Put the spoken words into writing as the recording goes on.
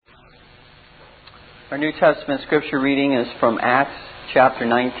Our New Testament scripture reading is from Acts chapter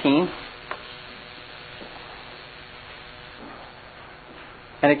 19.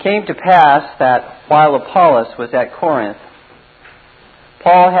 And it came to pass that while Apollos was at Corinth,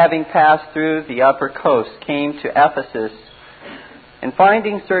 Paul, having passed through the upper coast, came to Ephesus, and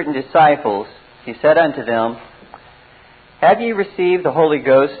finding certain disciples, he said unto them, Have ye received the Holy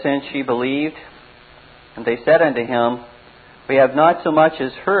Ghost since ye believed? And they said unto him, We have not so much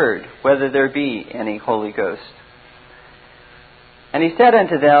as heard whether there be any Holy Ghost. And he said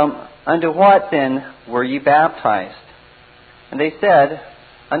unto them, Unto what then were ye baptized? And they said,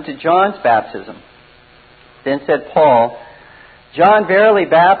 Unto John's baptism. Then said Paul, John verily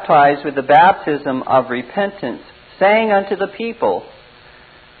baptized with the baptism of repentance, saying unto the people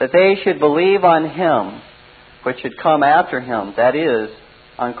that they should believe on him which should come after him, that is,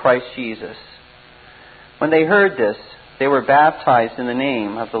 on Christ Jesus. When they heard this, they were baptized in the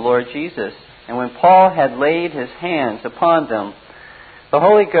name of the Lord Jesus. And when Paul had laid his hands upon them, the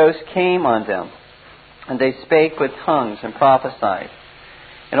Holy Ghost came on them, and they spake with tongues and prophesied.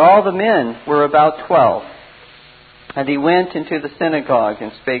 And all the men were about 12. And he went into the synagogue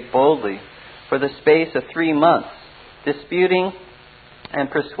and spake boldly for the space of 3 months, disputing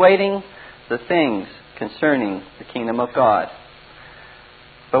and persuading the things concerning the kingdom of God.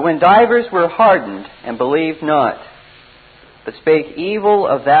 But when divers were hardened and believed not, but spake evil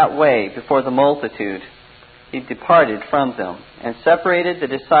of that way before the multitude, he departed from them, and separated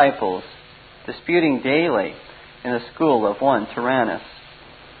the disciples, disputing daily in the school of one Tyrannus.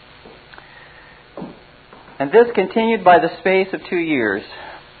 And this continued by the space of 2 years,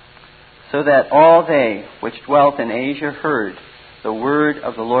 so that all they which dwelt in Asia heard the word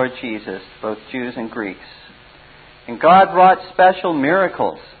of the Lord Jesus, both Jews and Greeks. And God wrought special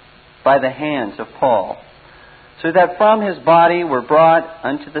miracles by the hands of Paul, so that from his body were brought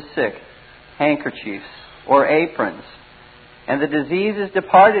unto the sick handkerchiefs or aprons, and the diseases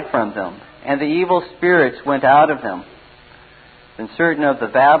departed from them, and the evil spirits went out of them. And certain of the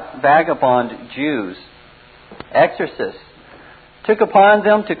vagabond Jews, exorcists, took upon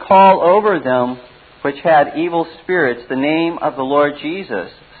them to call over them which had evil spirits the name of the Lord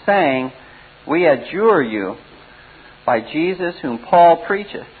Jesus, saying, We adjure you by Jesus whom Paul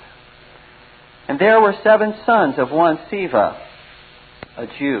preacheth. And there were 7 sons of one Sceva, a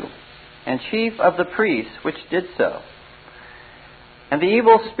Jew, and chief of the priests, which did so. And the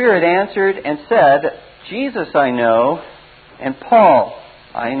evil spirit answered and said, Jesus I know, and Paul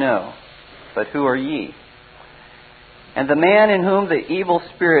I know, but who are ye? And the man in whom the evil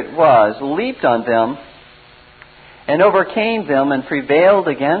spirit was leaped on them, and overcame them, and prevailed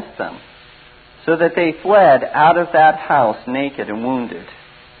against them, so that they fled out of that house naked and wounded.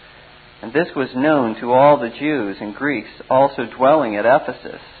 And this was known to all the Jews and Greeks also dwelling at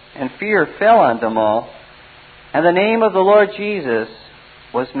Ephesus. And fear fell on them all, and the name of the Lord Jesus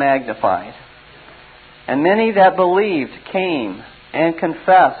was magnified. And many that believed came and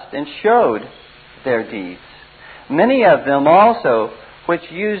confessed and showed their deeds. Many of them also, which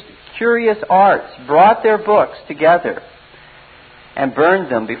used curious arts, brought their books together and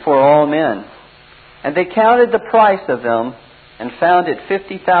burned them before all men. And they counted the price of them, and found it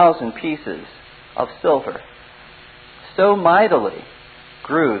 50,000 pieces of silver. So mightily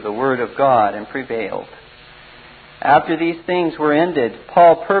grew the word of God and prevailed. After these things were ended,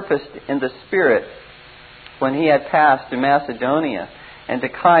 Paul purposed in the Spirit, when he had passed through Macedonia and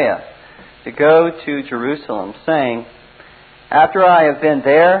Achaia, to go to Jerusalem, saying, After I have been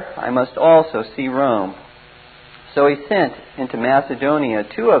there, I must also see Rome. So he sent into Macedonia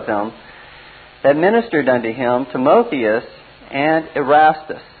 2 of them that ministered unto him, Timotheus and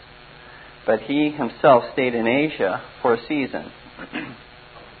Erastus, but he himself stayed in Asia for a season.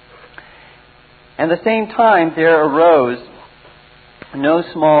 And the same time there arose no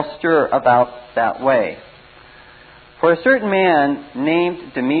small stir about that way. For a certain man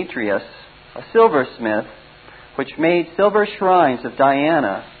named Demetrius, a silversmith, which made silver shrines of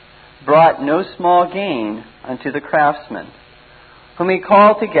Diana, brought no small gain unto the craftsmen, whom he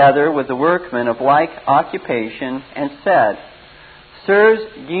called together with the workmen of like occupation, and said, Sirs,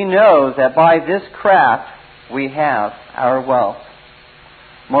 ye know that by this craft we have our wealth.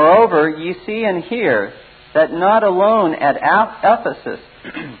 Moreover, ye see and hear that not alone at Ephesus,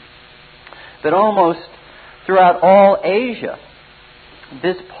 but almost throughout all Asia,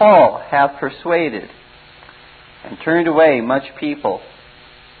 this Paul hath persuaded and turned away much people,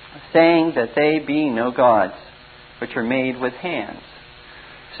 saying that they be no gods, which are made with hands,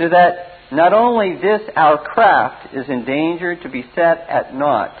 so that not only this our craft is in danger to be set at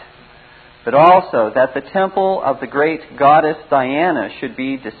naught, but also that the temple of the great goddess Diana should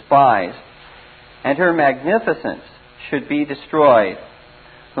be despised, and her magnificence should be destroyed,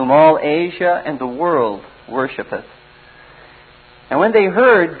 whom all Asia and the world worshipeth. And when they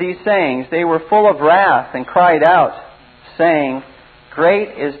heard these sayings, they were full of wrath, and cried out, saying,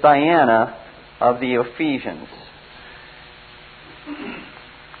 Great is Diana of the Ephesians.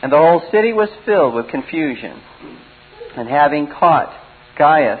 And the whole city was filled with confusion. And having caught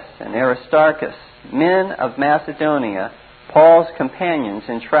Gaius and Aristarchus, men of Macedonia, Paul's companions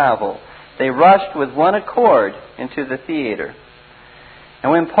in travel, they rushed with one accord into the theater.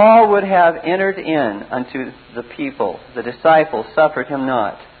 And when Paul would have entered in unto the people, the disciples suffered him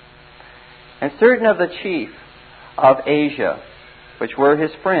not. And certain of the chief of Asia, which were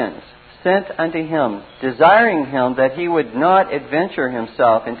his friends, sent unto him, desiring him that he would not adventure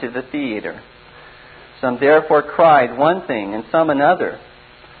himself into the theater. Some therefore cried one thing, and some another.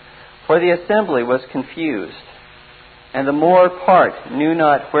 For the assembly was confused, and the more part knew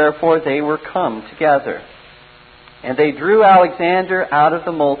not wherefore they were come together. And they drew Alexander out of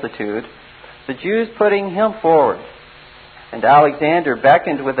the multitude, the Jews putting him forward. And Alexander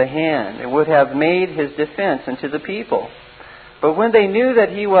beckoned with the hand, and would have made his defense unto the people. But when they knew that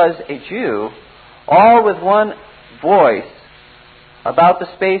he was a Jew, all with one voice, about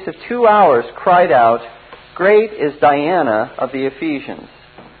the space of 2 hours, cried out, Great is Diana of the Ephesians.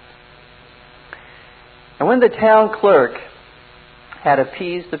 And when the town clerk had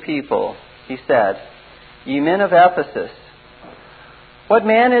appeased the people, he said, Ye men of Ephesus, what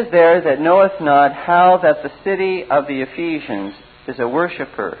man is there that knoweth not how that the city of the Ephesians is a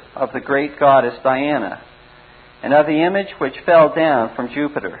worshipper of the great goddess Diana, and of the image which fell down from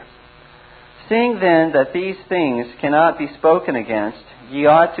Jupiter? Seeing then that these things cannot be spoken against, ye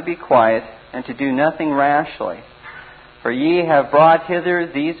ought to be quiet, and to do nothing rashly. For ye have brought hither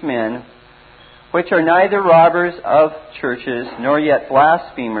these men, which are neither robbers of churches, nor yet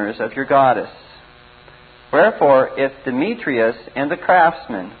blasphemers of your goddess. Wherefore, if Demetrius and the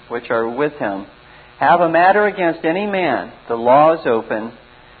craftsmen which are with him have a matter against any man, the law is open,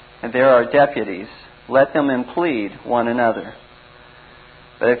 and there are deputies. Let them implead one another.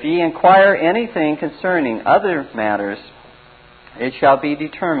 But if ye inquire anything concerning other matters, it shall be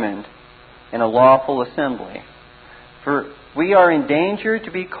determined in a lawful assembly. For we are in danger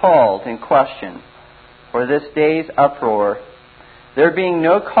to be called in question for this day's uproar, there being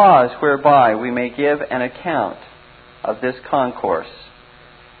no cause whereby we may give an account of this concourse.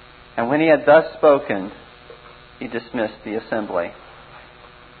 And when he had thus spoken, he dismissed the assembly.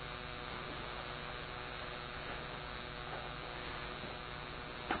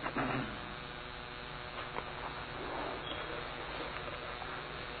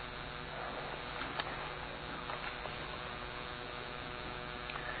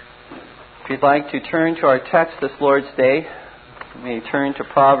 If you'd like to turn to our text this Lord's Day, you may turn to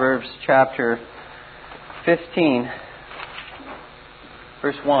Proverbs chapter 15,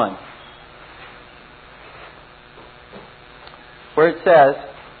 verse 1, where it says,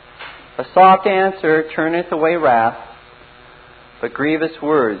 A soft answer turneth away wrath, but grievous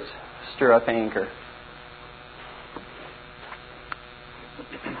words stir up anger.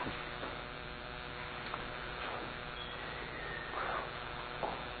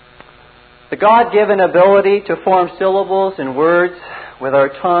 The God-given ability to form syllables and words with our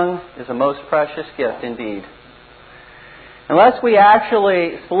tongue is a most precious gift indeed. Unless we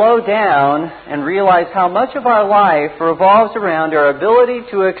actually slow down and realize how much of our life revolves around our ability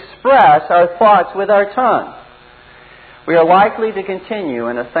to express our thoughts with our tongue, we are likely to continue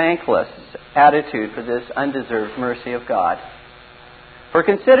in a thankless attitude for this undeserved mercy of God. For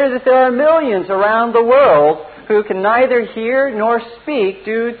consider that there are millions around the world who can neither hear nor speak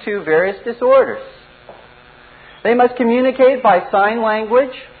due to various disorders. They must communicate by sign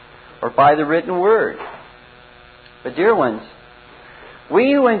language or by the written word. But dear ones,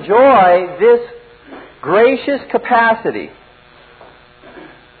 we who enjoy this gracious capacity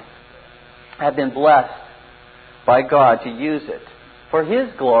have been blessed by God to use it for His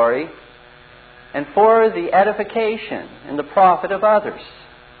glory and for the edification and the profit of others.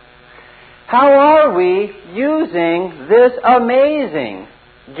 How are we using this amazing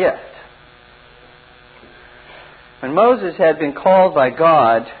gift? When Moses had been called by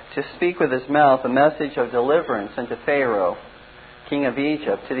God to speak with his mouth a message of deliverance unto Pharaoh, king of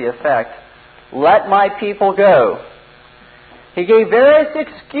Egypt, to the effect, "Let my people go," he gave various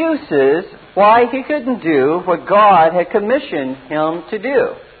excuses why he couldn't do what God had commissioned him to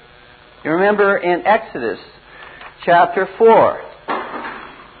do. You remember in Exodus chapter 4,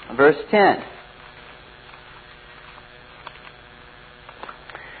 verse 10.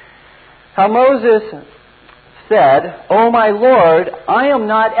 How Moses said, "O my Lord, I am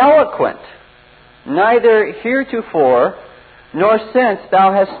not eloquent, neither heretofore nor since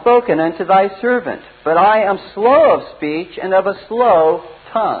thou hast spoken unto thy servant, but I am slow of speech and of a slow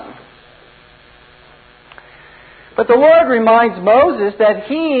tongue. But the Lord reminds Moses that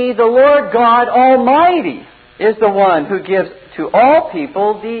He, the Lord God Almighty, is the one who gives to all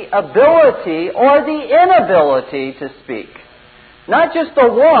people the ability or the inability to speak. Not just the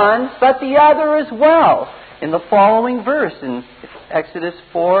one, but the other as well, in the following verse in Exodus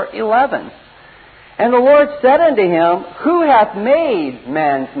 4:11. And the Lord said unto him, Who hath made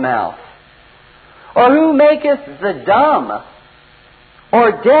man's mouth? Or who maketh the dumb,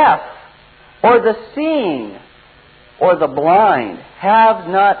 or deaf, or the seeing, or the blind? Have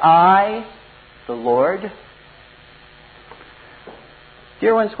not I, the Lord?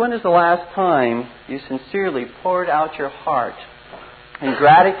 Dear ones, when is the last time you sincerely poured out your heart in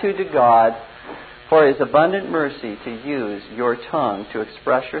gratitude to God for His abundant mercy to use your tongue to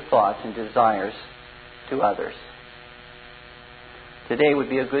express your thoughts and desires to others? Today would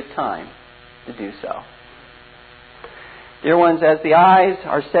be a good time to do so. Dear ones, as the eyes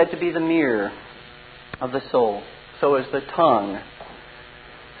are said to be the mirror of the soul, so is the tongue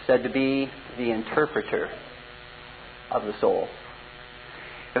said to be the interpreter of the soul.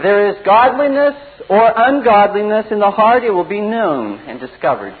 If there is godliness or ungodliness in the heart, it will be known and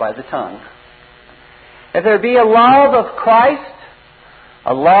discovered by the tongue. If there be a love of Christ,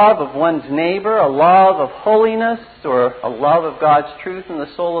 a love of one's neighbor, a love of holiness, or a love of God's truth in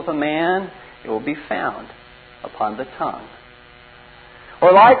the soul of a man, it will be found upon the tongue.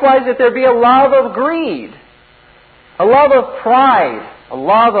 Or likewise, if there be a love of greed, a love of pride, a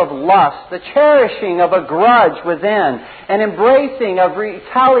love of lust, the cherishing of a grudge within, an embracing of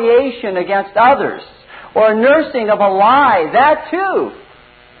retaliation against others, or a nursing of a lie, that too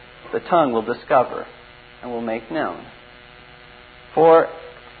the tongue will discover and will make known. For,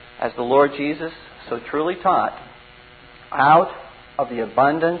 as the Lord Jesus so truly taught, out of the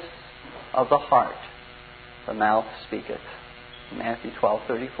abundance of the heart the mouth speaketh. Matthew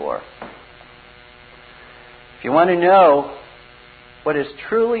 12:34. If you want to know what is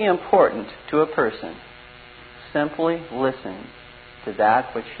truly important to a person, simply listen to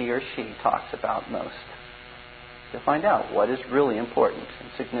that which he or she talks about most. You'll find out what is really important and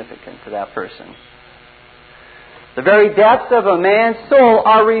significant to that person. The very depths of a man's soul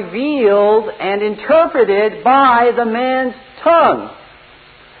are revealed and interpreted by the man's tongue.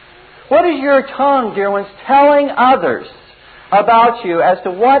 What is your tongue, dear ones, telling others about you as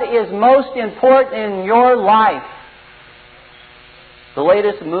to what is most important in your life? The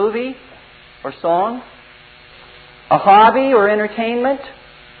latest movie or song? A hobby or entertainment?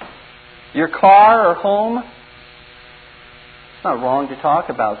 Your car or home? It's not wrong to talk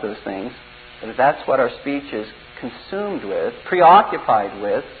about those things, but if that's what our speech is consumed with, preoccupied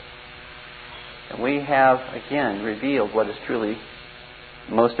with, then we have, again, revealed what is truly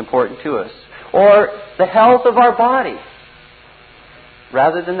most important to us. Or the health of our body,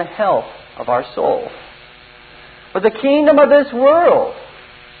 rather than the health of our soul. Or the kingdom of this world,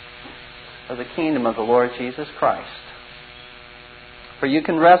 or the kingdom of the Lord Jesus Christ. For you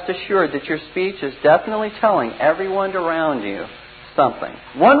can rest assured that your speech is definitely telling everyone around you something.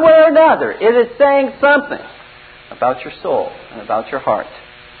 One way or another, it is saying something about your soul and about your heart.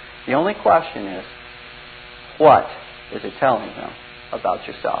 The only question is, what is it telling them about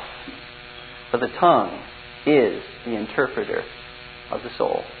yourself? For the tongue is the interpreter of the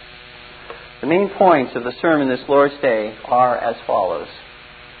soul. The main points of the sermon this Lord's Day are as follows.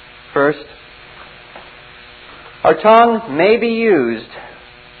 First, our tongue may be used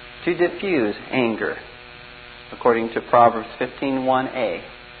to diffuse anger, according to Proverbs 15:1a.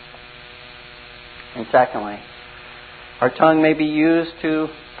 And secondly, our tongue may be used to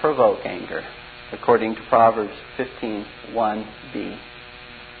provoke anger, according to Proverbs 15:1b.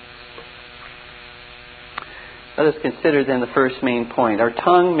 Let us consider then the first main point. Our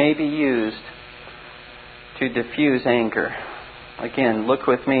tongue may be used to diffuse anger. Again, look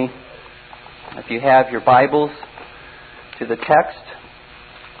with me, if you have your Bibles, to the text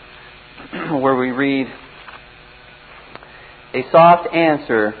where we read, "A soft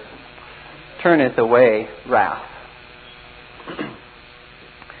answer turneth away wrath."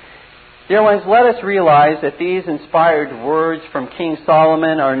 Dear ones, let us realize that these inspired words from King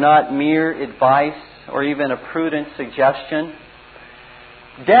Solomon are not mere advice or even a prudent suggestion.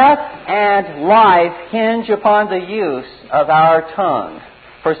 Death and life hinge upon the use of our tongue.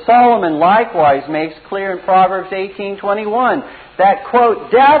 For Solomon likewise makes clear in Proverbs 18:21 that,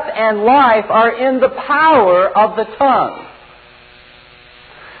 quote, "death and life are in the power of the tongue."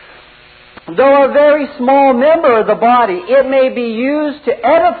 Though a very small member of the body, it may be used to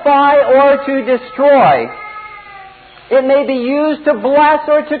edify or to destroy. It may be used to bless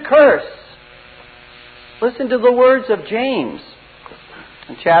or to curse. Listen to the words of James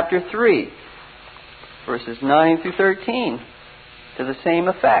in chapter 3, verses 9 through 13, to the same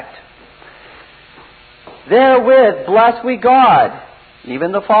effect. Therewith bless we God,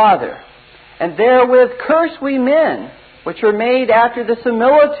 even the Father, and therewith curse we men, which are made after the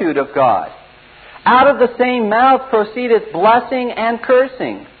similitude of God. Out of the same mouth proceedeth blessing and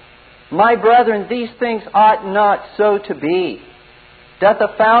cursing. My brethren, these things ought not so to be. Doth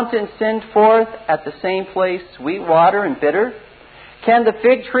a fountain send forth at the same place sweet water and bitter? Can the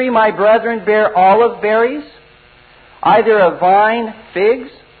fig tree, my brethren, bear olive berries? Either a vine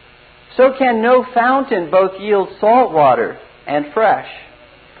figs? So can no fountain both yield salt water and fresh.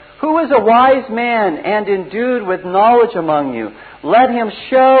 Who is a wise man and endued with knowledge among you? Let him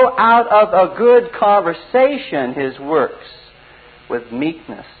show out of a good conversation his works with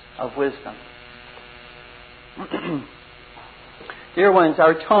meekness of wisdom. Dear ones,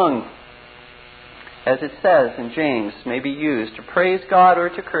 our tongue, as it says in James, may be used to praise God or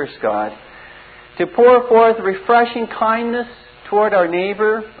to curse God, to pour forth refreshing kindness toward our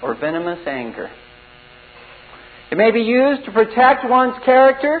neighbor or venomous anger. It may be used to protect one's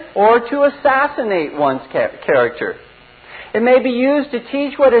character or to assassinate one's character. It may be used to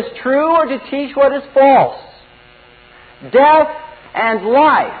teach what is true or to teach what is false. Death and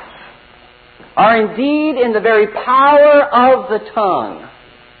life are indeed in the very power of the tongue.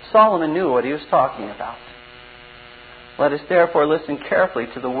 Solomon knew what he was talking about. Let us therefore listen carefully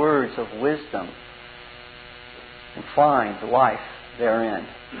to the words of wisdom and find life therein.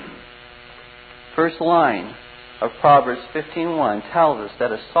 First line of Proverbs 15:1 tells us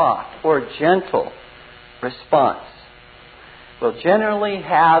that a soft or gentle response will generally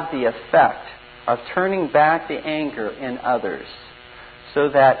have the effect of turning back the anger in others, so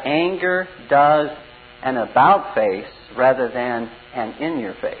that anger does an about-face rather than an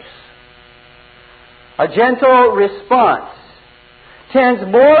in-your-face. A gentle response tends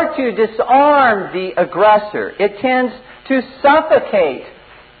more to disarm the aggressor. It tends to suffocate,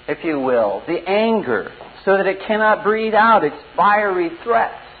 if you will, the anger, so that it cannot breathe out its fiery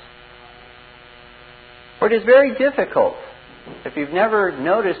threats. For it is very difficult, if you've never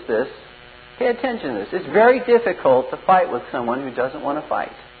noticed this, pay attention to this. It's very difficult to fight with someone who doesn't want to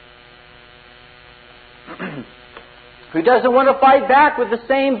fight. Who doesn't want to fight back with the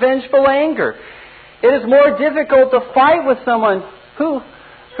same vengeful anger. It is more difficult to fight with someone who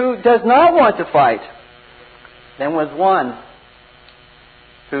does not want to fight than with one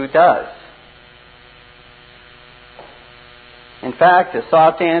who does. In fact, a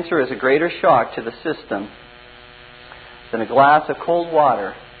soft answer is a greater shock to the system than a glass of cold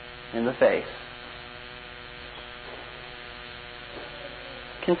water in the face.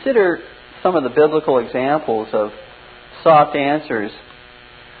 Consider some of the biblical examples of soft answers.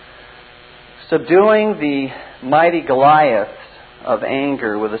 Subduing the mighty Goliath of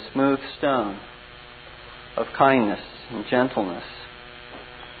anger with a smooth stone of kindness and gentleness.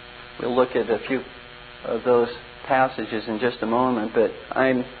 We'll look at a few of those passages in just a moment, but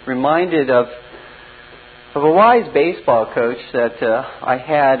I'm reminded of a wise baseball coach that I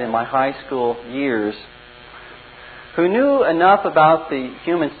had in my high school years, who knew enough about the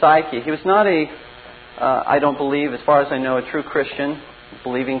human psyche. He was not I don't believe, as far as I know, a true Christian,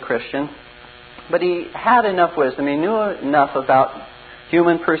 believing Christian, but he had enough wisdom. He knew enough about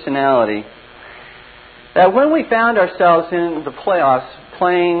human personality that when we found ourselves in the playoffs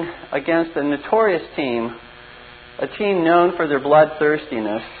playing against a notorious team, a team known for their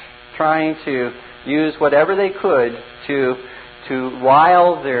bloodthirstiness, trying to use whatever they could to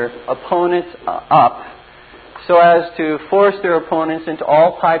rile their opponents up so as to force their opponents into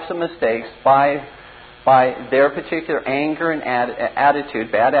all types of mistakes by their particular anger and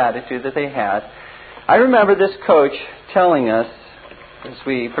bad attitude that they had. I remember this coach telling us, as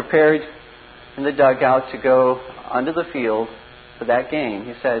we prepared in the dugout to go onto the field for that game,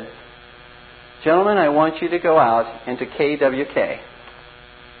 he said, "Gentlemen, I want you to go out into KWK.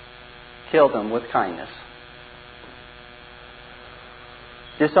 Kill them with kindness.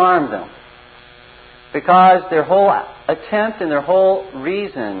 Disarm them. Because their whole attempt and their whole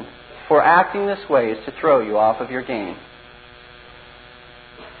reason for acting this way is to throw you off of your game.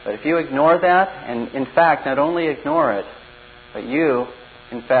 But if you ignore that, and in fact, not only ignore it, but you,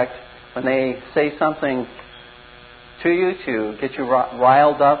 in fact, when they say something to you to get you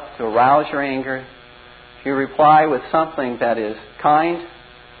riled up, to arouse your anger, if you reply with something that is kind,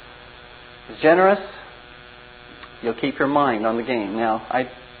 is generous, you'll keep your mind on the game." Now, I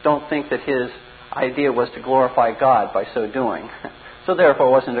don't think that his idea was to glorify God by so doing. So therefore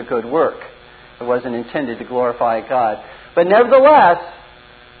it wasn't a good work. It wasn't intended to glorify God. But nevertheless,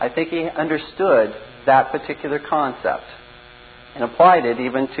 I think he understood that particular concept and applied it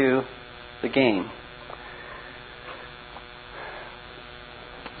even to the game.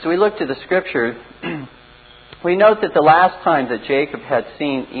 So we look to the Scripture. We note that the last time that Jacob had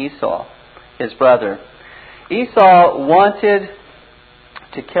seen Esau, his brother, Esau wanted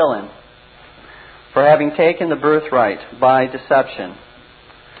to kill him for having taken the birthright by deception.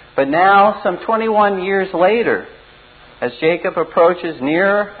 But now, some 21 years later, as Jacob approaches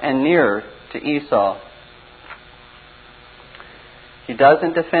nearer and nearer to Esau, he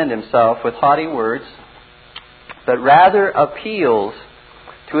doesn't defend himself with haughty words, but rather appeals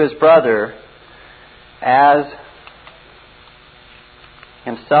to his brother as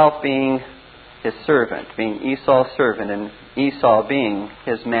himself being his servant, being Esau's servant, and Esau being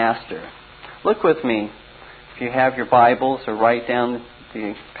his master. Look with me, if you have your Bibles, or write down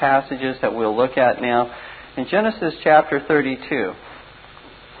the passages that we'll look at now. In Genesis chapter 32,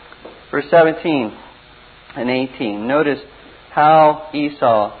 verse 17 and 18, notice how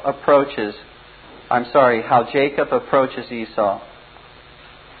Jacob approaches Esau.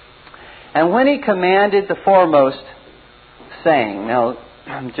 And when he commanded the foremost, saying, now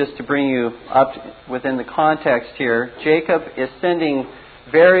just to bring you up within the context here, Jacob is sending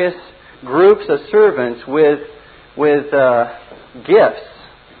various groups of servants with gifts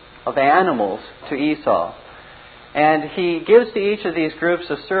of animals to Esau. And he gives to each of these groups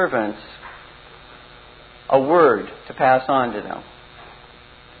of servants a word to pass on to them.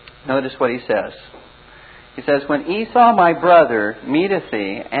 Notice what he says. He says, when Esau my brother meeteth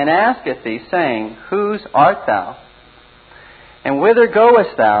thee, and asketh thee, saying, whose art thou? And whither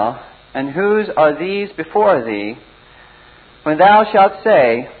goest thou? And whose are these before thee? Then thou shalt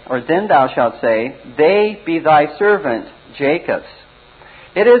say, they be thy servant Jacob's.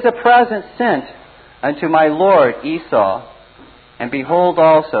 It is a present sent unto my lord Esau, and behold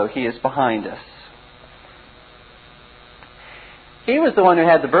also he is behind us. He was the one who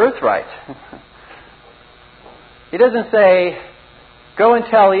had the birthright. He doesn't say, go and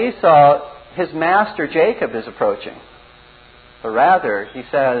tell Esau his master Jacob is approaching. But rather, he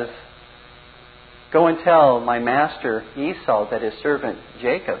says, go and tell my master Esau that his servant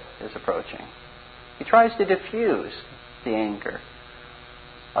Jacob is approaching. He tries to diffuse the anger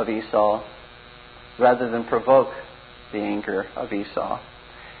of Esau rather than provoke the anger of Esau.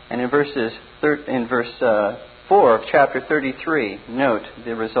 And in verse 4 of chapter 33, note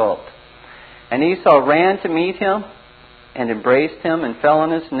the result. And Esau ran to meet him and embraced him and fell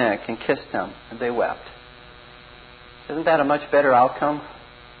on his neck and kissed him, and they wept. Isn't that a much better outcome?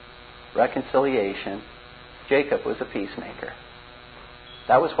 Reconciliation. Jacob was a peacemaker.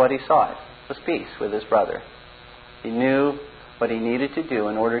 That was what he sought, was peace with his brother. He knew what he needed to do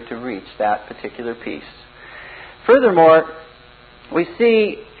in order to reach that particular peace. Furthermore, we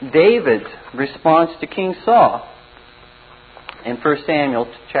see David's response to King Saul in 1 Samuel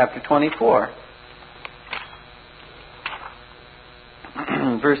chapter 24.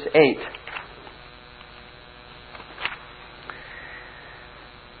 Verse 8.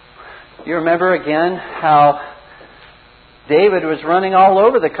 You remember again how David was running all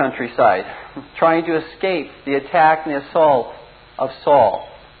over the countryside, trying to escape the attack and the assault of Saul,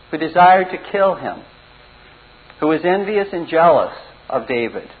 who desired to kill him, who was envious and jealous of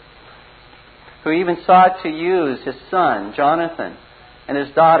David, who even sought to use his son, Jonathan, and his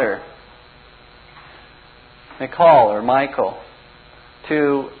daughter, Michal,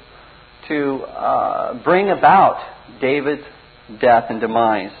 to bring about David's death and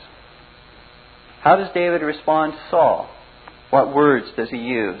demise. How does David respond to Saul? What words does he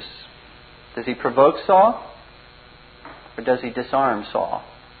use? Does he provoke Saul? Or does he disarm Saul?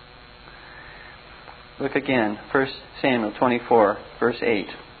 Look again, 1 Samuel 24, verse 8.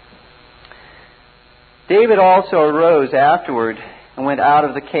 David also arose afterward and went out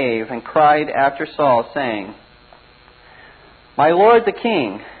of the cave and cried after Saul, saying, My lord the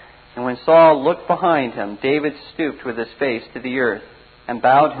king. And when Saul looked behind him, David stooped with his face to the earth and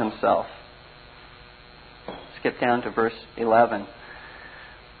bowed himself. Skip down to verse 11.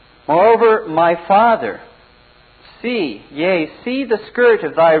 Moreover, my father, see the skirt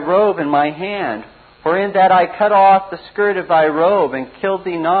of thy robe in my hand, for in that I cut off the skirt of thy robe and killed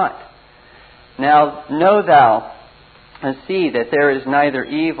thee not. Now know thou and see that there is neither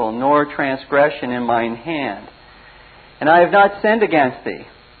evil nor transgression in mine hand. And I have not sinned against thee,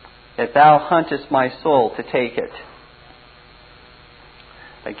 that thou huntest my soul to take it.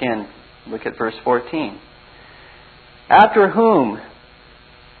 Again, look at verse 14. After whom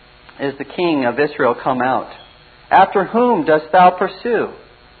is the king of Israel come out? After whom dost thou pursue?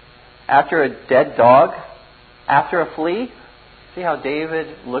 After a dead dog? After a flea? See how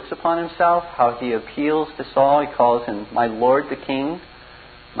David looks upon himself, how he appeals to Saul. He calls him my Lord the King,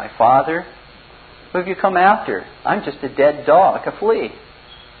 my Father. Who have you come after? I'm just a dead dog, a flea.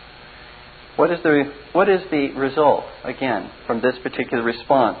 What is the result, again, from this particular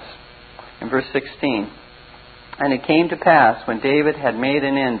response? In verse 16, and it came to pass, when David had made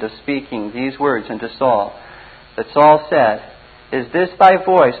an end of speaking these words unto Saul, that Saul said, Is this thy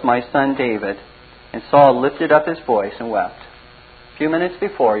voice, my son David? And Saul lifted up his voice and wept. A few minutes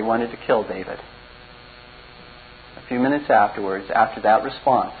before, he wanted to kill David. A few minutes afterwards, after that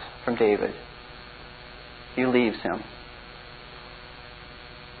response from David, he leaves him,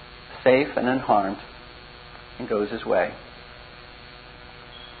 safe and unharmed, and goes his way.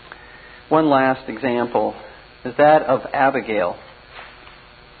 One last example is that of Abigail,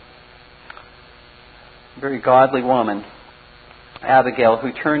 a very godly woman. Abigail,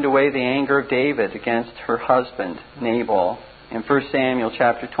 who turned away the anger of David against her husband, Nabal. In 1 Samuel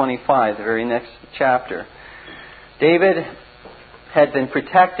chapter 25, the very next chapter. David had been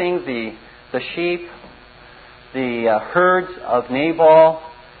protecting the sheep, the herds of Nabal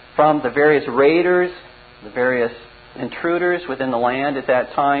from the various raiders, the various intruders within the land at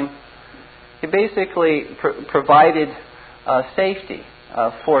that time. He basically provided safety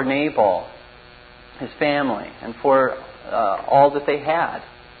for Nabal, his family, and for all that they had.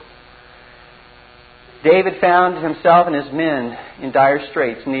 David found himself and his men in dire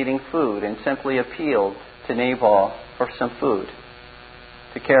straits, needing food, and simply appealed to Nabal for some food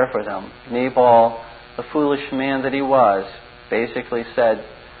to care for them. Nabal, the foolish man that he was, basically said,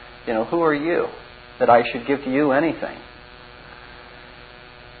 who are you that I should give to you anything?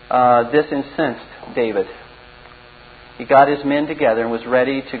 This incensed David. He got his men together and was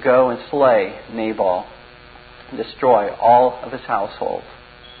ready to go and slay Nabal and destroy all of his household.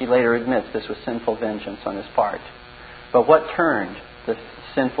 He later admits this was sinful vengeance on his part. But what turned the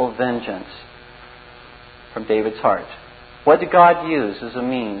sinful vengeance from David's heart? What did God use as a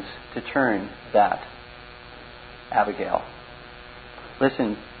means to turn that? Abigail.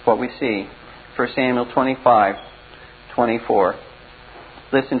 Listen what we see. 1 Samuel 25:24.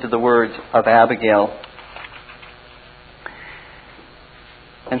 Listen to the words of Abigail.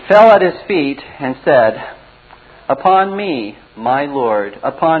 And fell at his feet and said, Upon me, my Lord,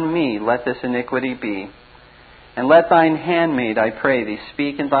 upon me let this iniquity be. And let thine handmaid, I pray thee,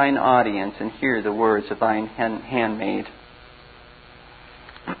 speak in thine audience and hear the words of thine handmaid.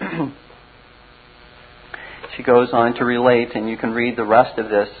 She goes on to relate, and you can read the rest of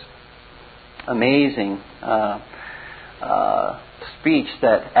this amazing speech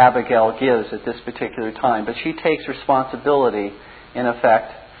that Abigail gives at this particular time. But she takes responsibility, in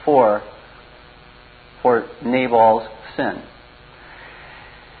effect, for Nabal's sin.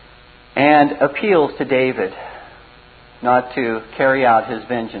 And appeals to David not to carry out his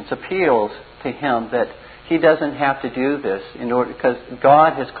vengeance. Appeals to him that he doesn't have to do this in order, because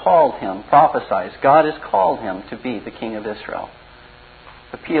God has called him, prophesies, God has called him to be the king of Israel.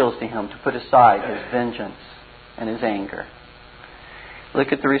 Appeals to him to put aside his vengeance and his anger.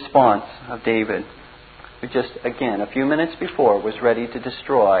 Look at the response of David, who just, again, a few minutes before was ready to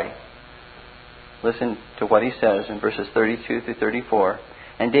destroy. Listen to what he says in verses 32 through 34.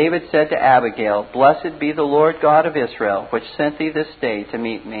 And David said to Abigail, Blessed be the Lord God of Israel, which sent thee this day to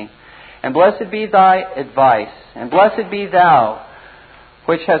meet me. And blessed be thy advice, and blessed be thou,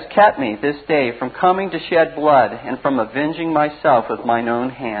 which hast kept me this day from coming to shed blood, and from avenging myself with mine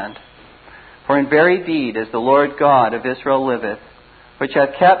own hand. For in very deed, as the Lord God of Israel liveth, which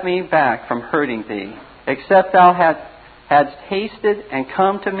hath kept me back from hurting thee, except thou hadst hasted and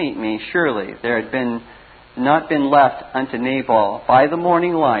come to meet me, surely there had not been left unto Nabal by the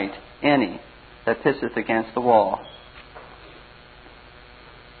morning light any that pisseth against the wall.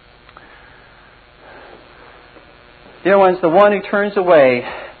 Dear ones, the one who turns away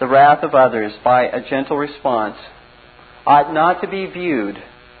the wrath of others by a gentle response ought not to be viewed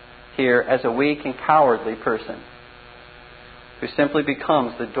here as a weak and cowardly person who simply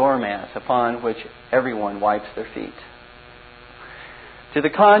becomes the doormat upon which everyone wipes their feet. To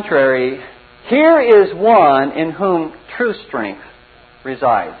the contrary, here is one in whom true strength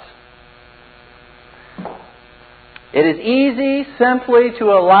resides. It is easy simply to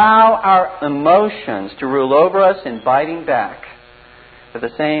allow our emotions to rule over us in biting back with the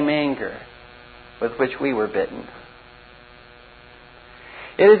same anger with which we were bitten.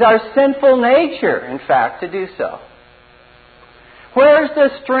 It is our sinful nature, in fact, to do so. Where's the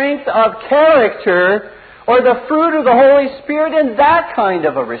strength of character or the fruit of the Holy Spirit in that kind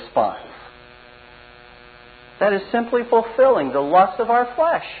of a response. That is simply fulfilling the lust of our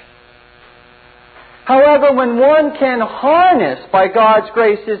flesh. However, when one can harness by God's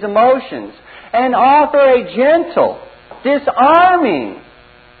grace his emotions and offer a gentle, disarming,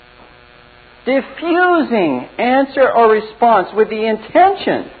 diffusing answer or response with the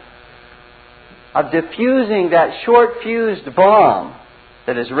intention of diffusing that short-fused bomb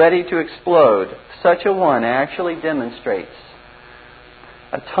that is ready to explode, such a one actually demonstrates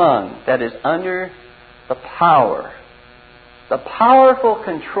a tongue that is under the powerful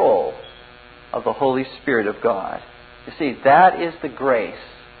control of the Holy Spirit of God. You see, that is the grace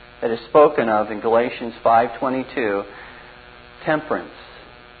that is spoken of in Galatians 5:22, temperance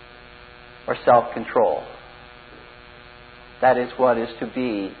or self-control. That is what is to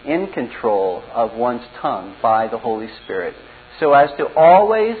be in control of one's tongue by the Holy Spirit, so as to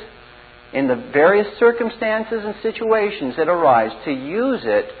always, in the various circumstances and situations that arise, to use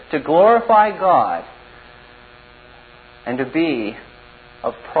it to glorify God and to be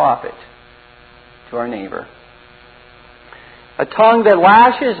of profit to our neighbor. A tongue that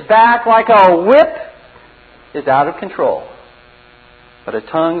lashes back like a whip is out of control. But a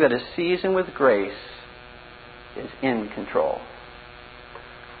tongue that is seasoned with grace is in control.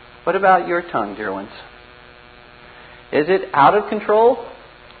 What about your tongue, dear ones? Is it out of control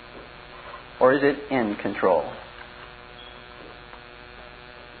or is it in control?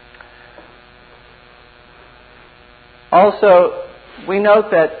 Also, we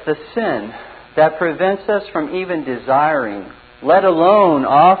note that the sin that prevents us from even desiring, let alone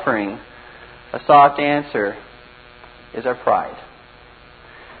offering, a soft answer is our pride.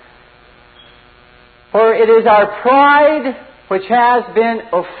 For it is our pride which has been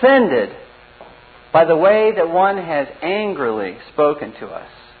offended by the way that one has angrily spoken to us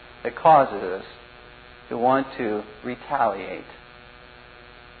that causes us to want to retaliate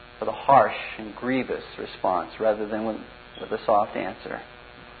with a harsh and grievous response rather than with a soft answer.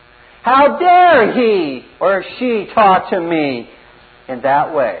 How dare he or she talk to me in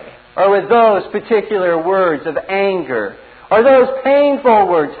that way? Or with those particular words of anger, or those painful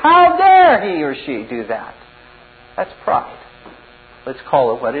words. How dare he or she do that? That's pride. Let's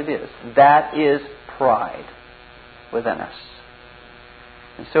call it what it is. That is pride within us.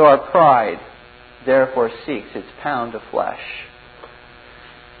 And so our pride, therefore, seeks its pound of flesh.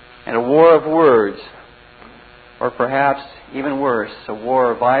 And a war of words, or perhaps even worse, a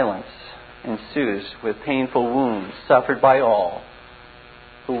war of violence, ensues with painful wounds suffered by all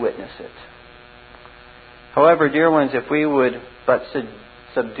who witness it. However, dear ones, if we would but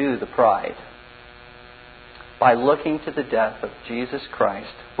subdue the pride by looking to the death of Jesus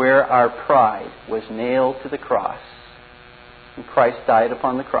Christ, where our pride was nailed to the cross, and Christ died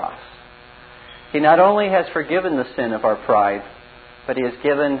upon the cross, He not only has forgiven the sin of our pride, but He has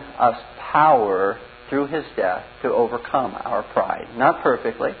given us power through His death to overcome our pride. Not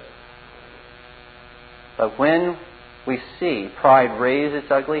perfectly, but when we see pride raise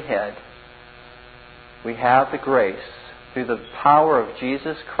its ugly head, we have the grace through the power of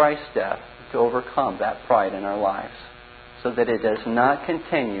Jesus Christ's death to overcome that pride in our lives, so that it does not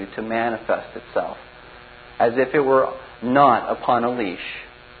continue to manifest itself as if it were not upon a leash,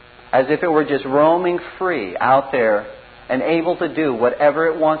 as if it were just roaming free out there and able to do whatever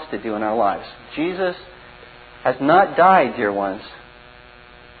it wants to do in our lives. Jesus has not died, dear ones,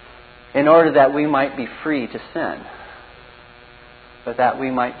 in order that we might be free to sin, but that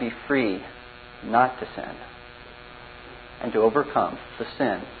we might be free not to sin and to overcome the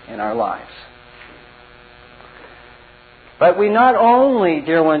sin in our lives. But we not only,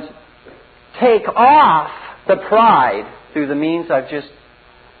 dear ones, take off the pride through the means I've just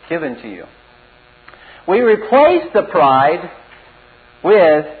given to you. We replace the pride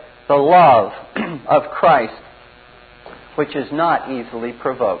with the love of Christ, which is not easily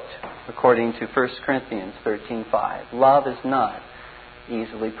provoked, according to 1 Corinthians 13:5. Love is not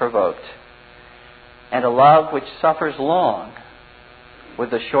easily provoked. And a love which suffers long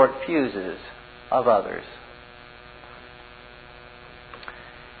with the short fuses of others.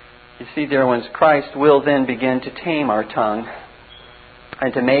 You see, dear ones, Christ will then begin to tame our tongue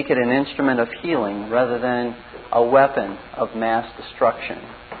and to make it an instrument of healing rather than a weapon of mass destruction.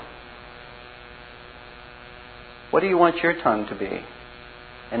 What do you want your tongue to be?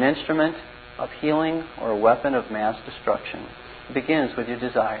 An instrument of healing or a weapon of mass destruction? It begins with your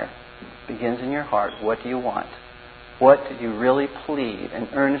desire. It begins in your heart. What do you want? What do you really plead and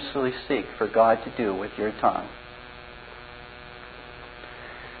earnestly seek for God to do with your tongue?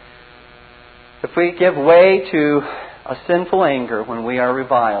 If we give way to a sinful anger when we are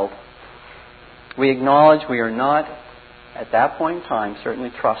reviled, we acknowledge we are not, at that point in time,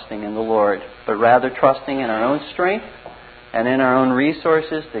 certainly trusting in the Lord, but rather trusting in our own strength and in our own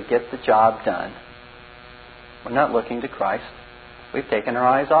resources to get the job done. We're not looking to Christ. We've taken our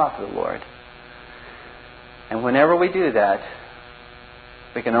eyes off of the Lord. And whenever we do that,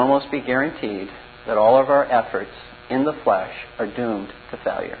 we can almost be guaranteed that all of our efforts in the flesh are doomed to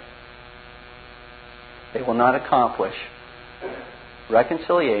failure. They will not accomplish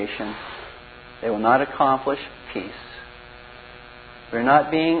reconciliation. They will not accomplish peace. We're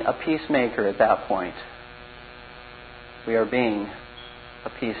not being a peacemaker at that point. We are being a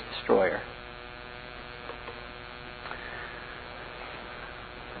peace destroyer.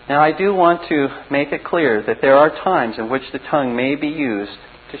 Now, I do want to make it clear that there are times in which the tongue may be used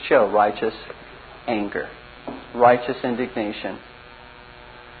to show righteous anger, righteous indignation.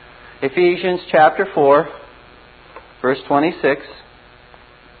 Ephesians chapter 4, verse 26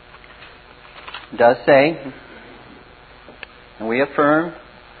 does say, and we affirm,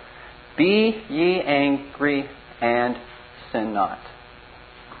 "Be ye angry and sin not."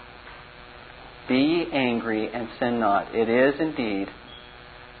 Be ye angry and sin not. It is indeed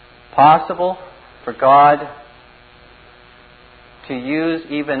possible for God to use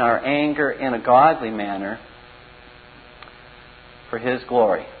even our anger in a godly manner for His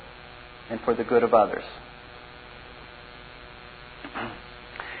glory and for the good of others.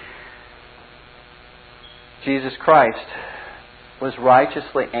 Jesus Christ was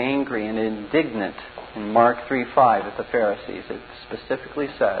righteously angry and indignant in Mark 3:5 at the Pharisees. It specifically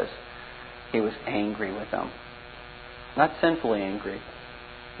says He was angry with them. Not sinfully angry,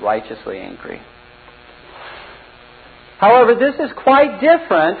 righteously angry. However, this is quite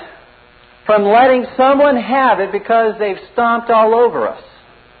different from letting someone have it because they've stomped all over us.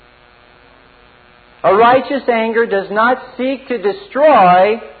 A righteous anger does not seek to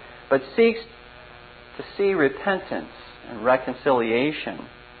destroy, but seeks to see repentance and reconciliation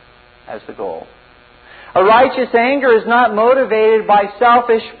as the goal. A righteous anger is not motivated by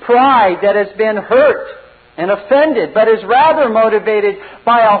selfish pride that has been hurt and offended, but is rather motivated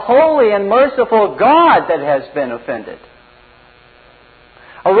by a holy and merciful God that has been offended.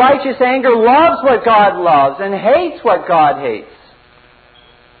 A righteous anger loves what God loves and hates what God hates,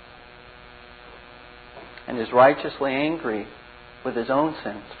 and is righteously angry with his own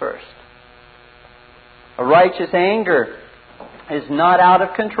sins first. A righteous anger is not out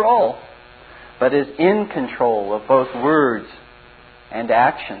of control, but is in control of both words and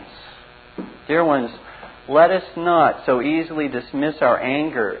actions. Dear ones, let us not so easily dismiss our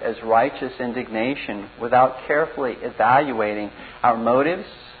anger as righteous indignation without carefully evaluating our motives,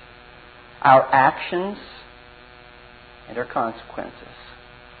 our actions, and our consequences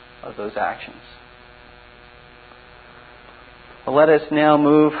of those actions. Well, let us now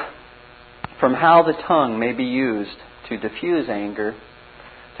move from how the tongue may be used to diffuse anger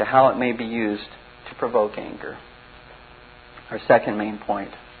to how it may be used to provoke anger. Our second main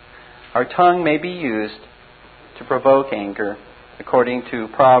point. Our tongue may be used to provoke anger according to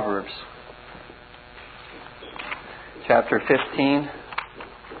Proverbs chapter 15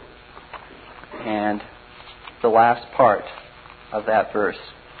 and the last part of that verse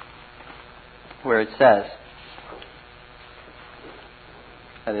where it says,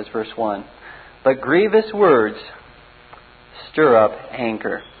 that is verse 1, "But grievous words stir up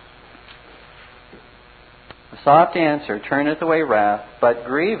anger. A soft answer turneth away wrath, but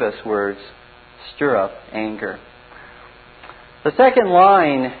grievous words stir up anger." The second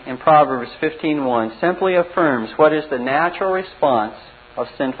line in Proverbs 15:1 simply affirms what is the natural response of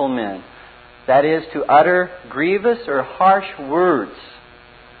sinful men. That is, to utter grievous or harsh words,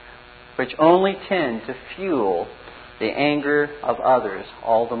 which only tend to fuel the anger of others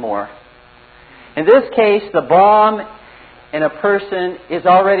all the more. In this case, the bomb in a person is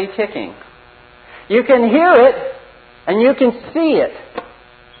already ticking. You can hear it and you can see it.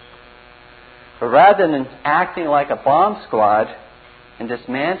 But rather than acting like a bomb squad and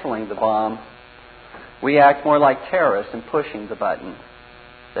dismantling the bomb, we act more like terrorists and pushing the button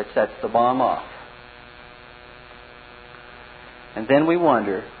that sets the bomb off. And then we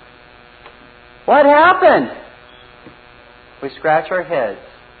wonder, what happened? We scratch our heads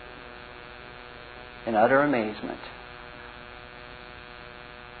in utter amazement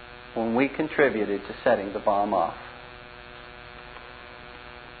when we contributed to setting the bomb off.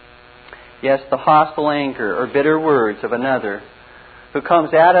 Yes, the hostile anger or bitter words of another who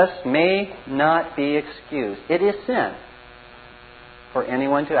comes at us may not be excused. It is sin for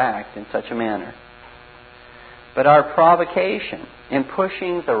anyone to act in such a manner. But our provocation in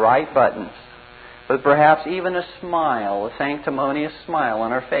pushing the right buttons, with perhaps even a smile, a sanctimonious smile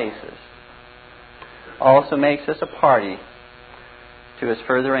on our faces, also makes us a party to his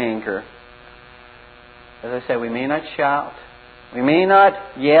further anger. As I said, we may not shout, we may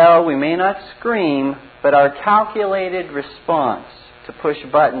not yell, we may not scream, but our calculated response to push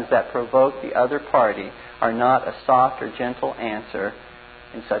buttons that provoke the other party are not a soft or gentle answer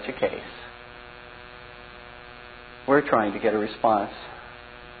in such a case. We're trying to get a response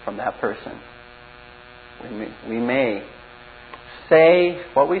from that person. We may say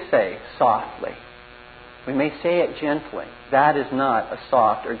what we say softly. We may say it gently. That is not a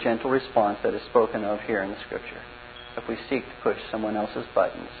soft or gentle response that is spoken of here in the Scripture, if we seek to push someone else's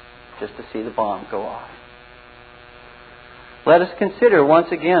buttons just to see the bomb go off. Let us consider once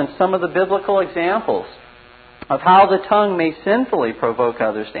again some of the biblical examples of how the tongue may sinfully provoke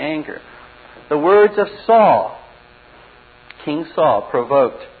others to anger. The words of Saul. King Saul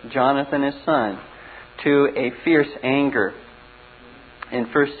provoked Jonathan, his son, to a fierce anger in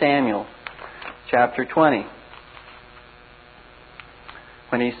 1 Samuel chapter 20.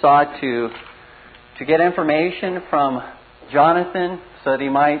 When he sought to get information from Jonathan so that he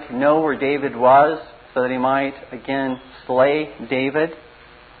might know where David was, so that he might again slay David,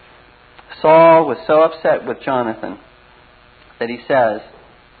 Saul was so upset with Jonathan that he says,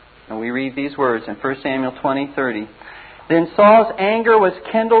 and we read these words in 1 Samuel 20:30, "Then Saul's anger was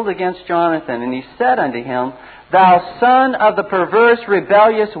kindled against Jonathan, and he said unto him, Thou son of the perverse,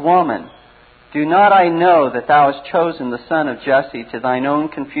 rebellious woman, do not I know that thou hast chosen the son of Jesse to thine own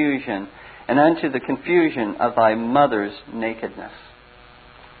confusion, and unto the confusion of thy mother's nakedness?"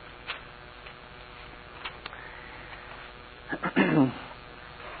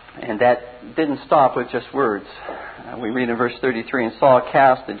 And that didn't stop with just words. We read in verse 33, "And Saul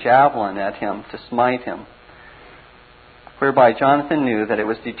cast a javelin at him to smite him, whereby Jonathan knew that it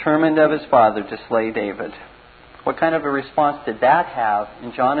was determined of his father to slay David." What kind of a response did that have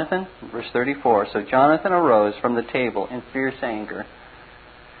in Jonathan? Verse 34, "So Jonathan arose from the table in fierce anger,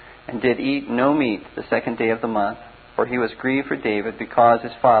 and did eat no meat the second day of the month, for he was grieved for David, because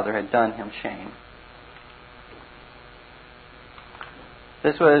his father had done him shame."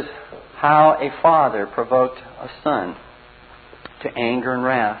 This was how a father provoked a son to anger and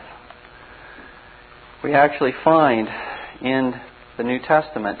wrath. We actually find in the New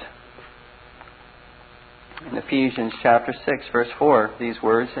Testament, in Ephesians chapter 6, verse 4, these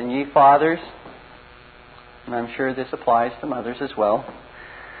words, "And ye fathers," and I'm sure this applies to mothers as well,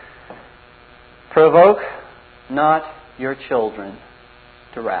 "provoke not your children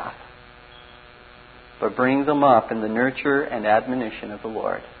to wrath, but bring them up in the nurture and admonition of the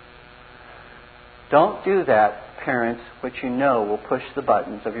Lord." Don't do that, parents, which you know will push the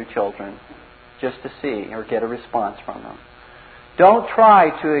buttons of your children just to see or get a response from them. Don't try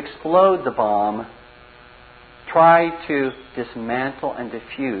to explode the bomb. Try to dismantle and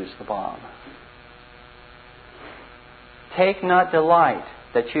diffuse the bomb. Take not delight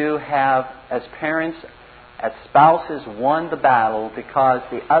that you have, as parents, as spouses, won the battle because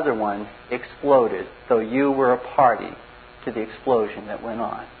the other one exploded, though you were a party to the explosion that went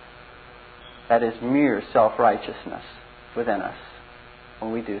on. That is mere self-righteousness within us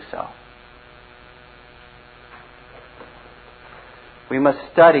when we do so. We must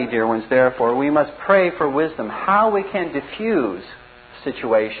study, dear ones, therefore. We must pray for wisdom, how we can diffuse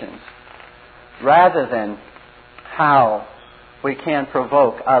situations, rather than how we can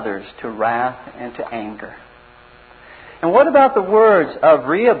provoke others to wrath and to anger. And what about the words of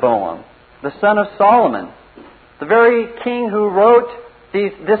Rehoboam, the son of Solomon, the very king who wrote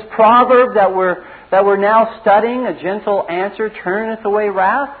this proverb that we're now studying? "A gentle answer turneth away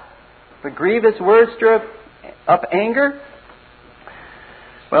wrath, but grievous words stir up anger."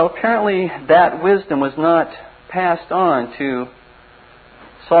 Well, apparently that wisdom was not passed on to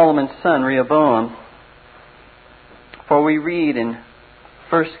Solomon's son Rehoboam. For we read in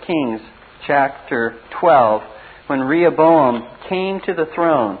 1 Kings chapter 12, when Rehoboam came to the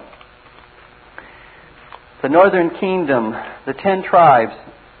throne, the northern kingdom, the 10 tribes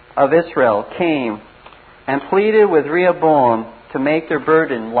of Israel, came and pleaded with Rehoboam to make their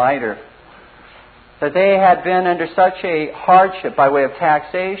burden lighter. That they had been under such a hardship by way of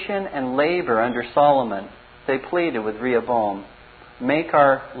taxation and labor under Solomon. They pleaded with Rehoboam, "Make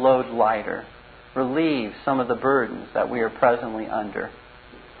our load lighter. Relieve some of the burdens that we are presently under."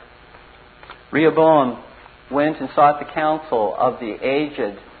 Rehoboam went and sought the counsel of the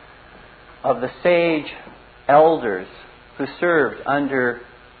aged, of the sage elders who served under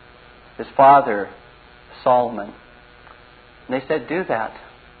his father Solomon. And they said, "Do that.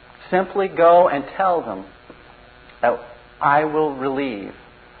 Simply go and tell them that I will relieve.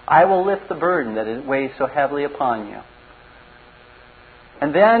 I will lift the burden that weighs so heavily upon you."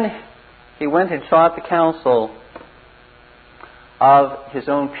 And then he went and sought the counsel of his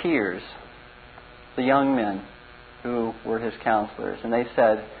own peers, the young men who were his counselors. And they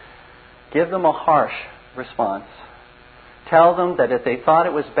said, give them a harsh response. Tell them that if they thought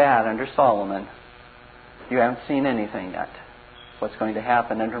it was bad under Solomon, you haven't seen anything yet. What's going to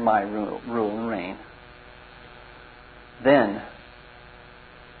happen under my rule and reign. Then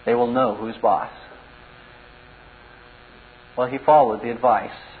they will know who's boss. Well, he followed the advice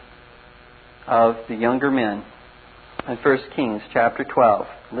of the younger men. In 1 Kings chapter 12,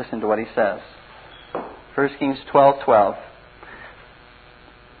 listen to what he says. 1 Kings 12:12.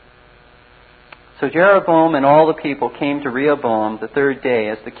 So Jeroboam and all the people came to Rehoboam the third day,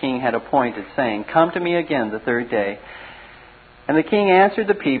 as the king had appointed, saying, come to me again the third day. And the king answered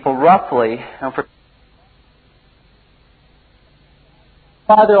the people roughly, and for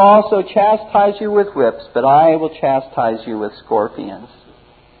Father also chastise you with whips, but I will chastise you with scorpions.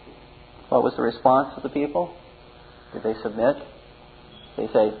 What was the response of the people? Did they submit? They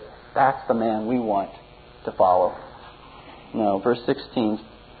say, that's the man we want to follow. No, verse 16.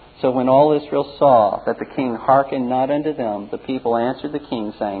 So when all Israel saw that the king hearkened not unto them, the people answered the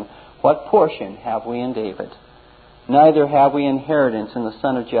king, saying, what portion have we in David? Neither have we inheritance in the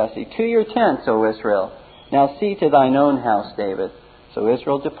son of Jesse. To your tents, O Israel. Now see to thine own house, David. So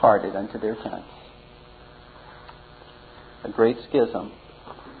Israel departed unto their tents. A great schism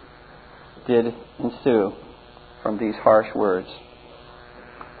did ensue from these harsh words.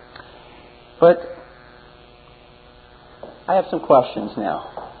 But I have some questions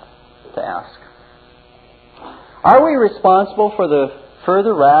now to ask. Are we responsible for the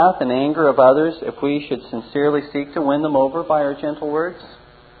further wrath and anger of others if we should sincerely seek to win them over by our gentle words?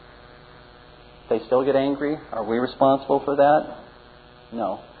 If they still get angry, are we responsible for that?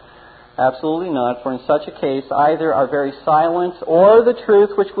 No. Absolutely not, for in such a case either our very silence or the truth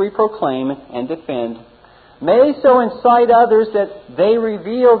which we proclaim and defend may so incite others that they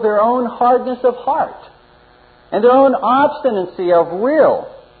reveal their own hardness of heart and their own obstinacy of will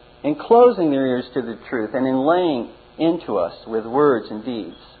in closing their ears to the truth and in laying into us with words and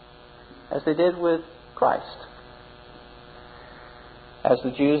deeds, as they did with Christ, as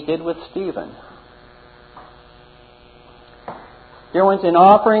the Jews did with Stephen. Dear ones, in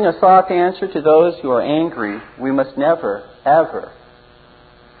offering a soft answer to those who are angry, we must never, ever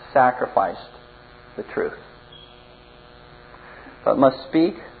sacrifice the truth, but must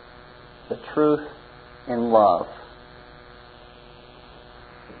speak the truth in love.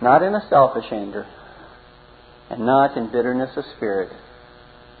 Not in a selfish anger, and not in bitterness of spirit,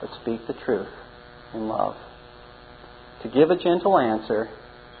 but speak the truth in love. To give a gentle answer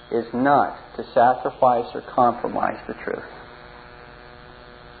is not to sacrifice or compromise the truth.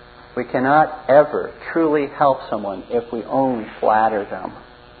 We cannot ever truly help someone if we only flatter them,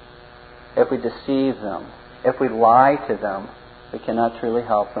 if we deceive them, if we lie to them. We cannot truly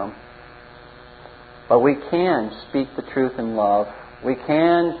help them. But we can speak the truth in love. We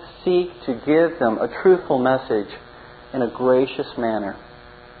can seek to give them a truthful message in a gracious manner.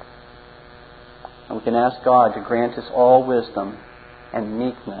 And we can ask God to grant us all wisdom and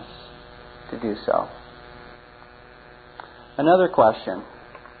meekness to do so. Another question.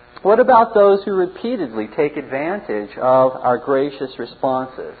 What about those who repeatedly take advantage of our gracious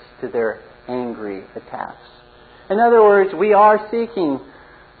responses to their angry attacks? In other words, we are seeking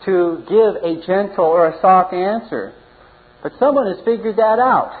to give a gentle or a soft answer, but someone has figured that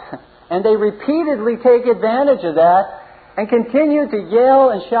out, and they repeatedly take advantage of that and continue to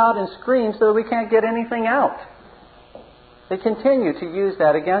yell and shout and scream so that we can't get anything out. They continue to use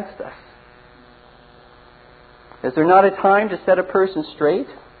that against us. Is there not a time to set a person straight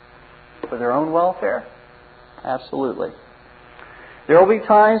for their own welfare? Absolutely. There will be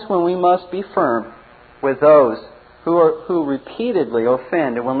times when we must be firm with those who repeatedly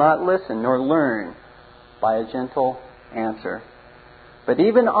offend and will not listen nor learn by a gentle answer. But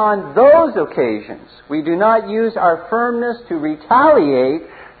even on those occasions, we do not use our firmness to retaliate,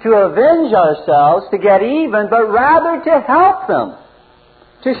 to avenge ourselves, to get even, but rather to help them,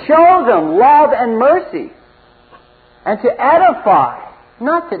 to show them love and mercy, and to edify,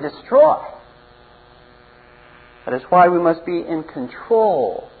 not to destroy. That is why we must be in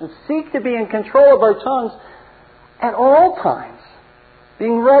control and seek to be in control of our tongues at all times,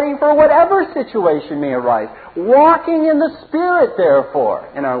 being ready for whatever situation may arise, walking in the Spirit,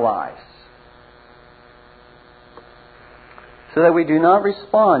 therefore, in our lives, so that we do not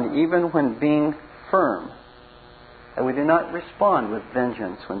respond even when being firm, that we do not respond with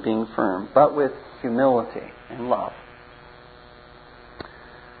vengeance when being firm, but with humility and love.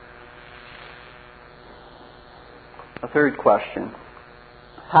 A third question.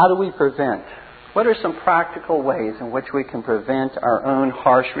 How do we prevent? What are some practical ways in which we can prevent our own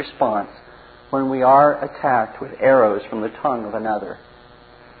harsh response when we are attacked with arrows from the tongue of another,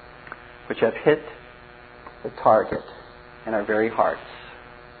 which have hit the target in our very hearts,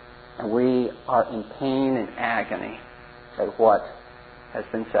 and we are in pain and agony at what has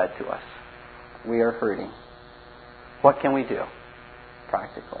been said to us? We are hurting. What can we do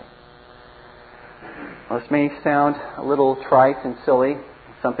practically? Well, this may sound a little trite and silly,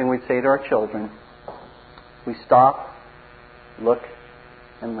 something we'd say to our children. We stop, look,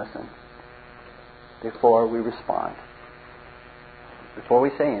 and listen before we respond. Before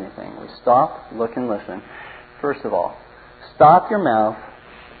we say anything, we stop, look, and listen. First of all, stop your mouth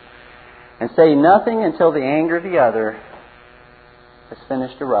and say nothing until the anger of the other has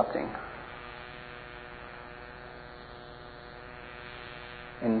finished erupting.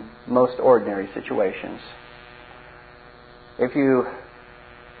 In most ordinary situations, if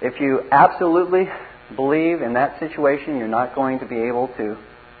you absolutely believe in that situation you're not going to be able to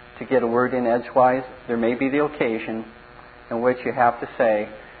get a word in edgewise, there may be the occasion in which you have to say,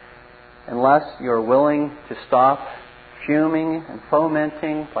 unless you're willing to stop fuming and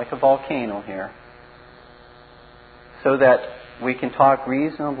fomenting like a volcano here, so that we can talk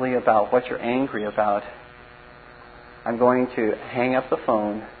reasonably about what you're angry about, I'm going to hang up the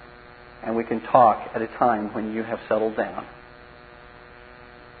phone and we can talk at a time when you have settled down.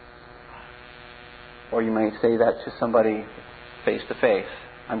 Or you may say that to somebody face to face.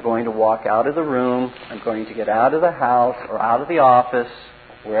 I'm going to walk out of the room, I'm going to get out of the house or out of the office,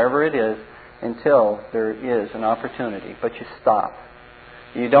 wherever it is, until there is an opportunity. But you stop.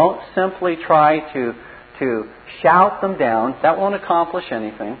 You don't simply try to shout them down. That won't accomplish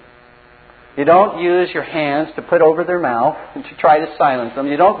anything. You don't use your hands to put over their mouth and to try to silence them.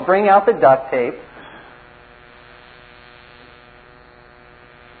 You don't bring out the duct tape.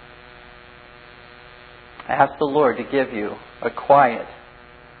 Ask the Lord to give you a quiet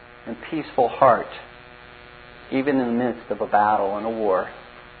and peaceful heart, even in the midst of a battle and a war.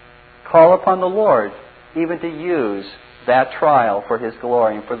 Call upon the Lord even to use that trial for His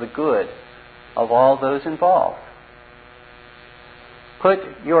glory and for the good of all those involved. Put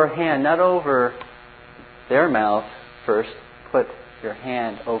your hand not over their mouth first, put your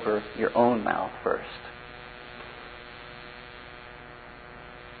hand over your own mouth first.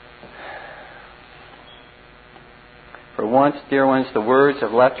 For once, dear ones, the words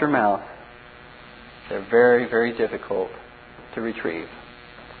have left your mouth, they're very, very difficult to retrieve.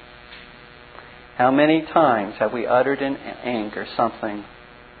 How many times have we uttered in anger something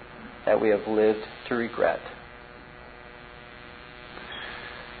that we have lived to regret?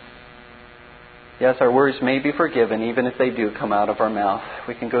 Yes, our words may be forgiven even if they do come out of our mouth.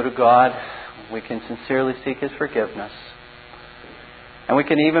 We can go to God, we can sincerely seek His forgiveness, and we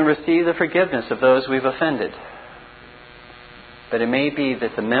can even receive the forgiveness of those we've offended. But it may be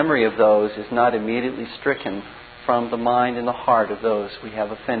that the memory of those is not immediately stricken from the mind and the heart of those we have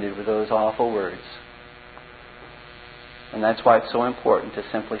offended with those awful words. And that's why it's so important to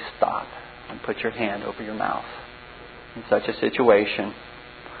simply stop and put your hand over your mouth in such a situation.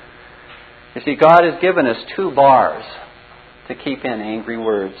 You see, God has given us 2 bars to keep in angry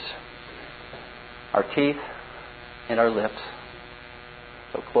words: our teeth and our lips.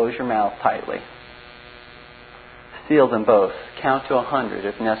 So close your mouth tightly. Seal them both. Count to 100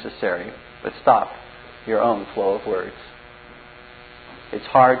 if necessary, but stop your own flow of words. It's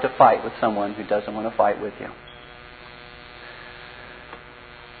hard to fight with someone who doesn't want to fight with you.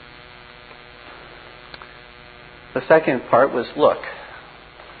 The second part was look.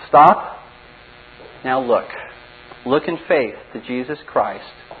 Stop. Now look. Look in faith to Jesus Christ,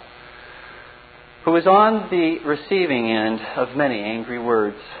 who was on the receiving end of many angry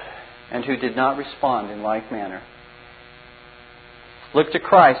words and who did not respond in like manner. Look to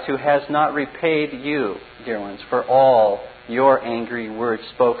Christ, who has not repaid you, dear ones, for all your angry words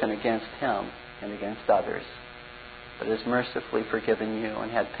spoken against Him and against others, but has mercifully forgiven you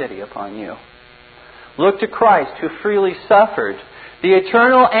and had pity upon you. Look to Christ, who freely suffered the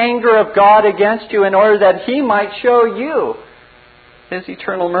eternal anger of God against you in order that He might show you His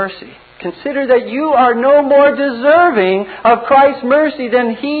eternal mercy. Consider that you are no more deserving of Christ's mercy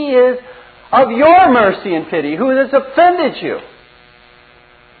than He is of your mercy and pity, who has offended you.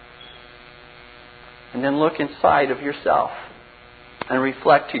 And then look inside of yourself and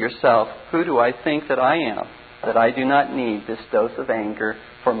reflect to yourself, who do I think that I am, that I do not need this dose of anger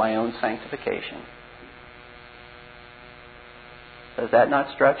for my own sanctification? Does that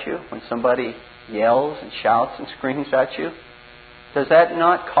not stretch you when somebody yells and shouts and screams at you? Does that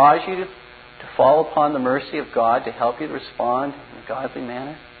not cause you to fall upon the mercy of God to help you to respond in godly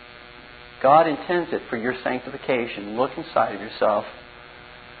manner? God intends it for your sanctification. Look inside of yourself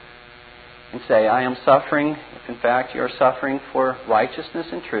and say, I am suffering. If in fact you are suffering for righteousness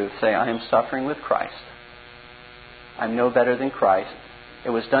and truth, say, I am suffering with Christ. I'm no better than Christ. It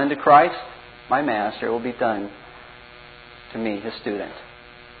was done to Christ, my master. It will be done to me, his student.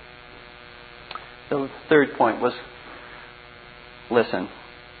 The third point was listen.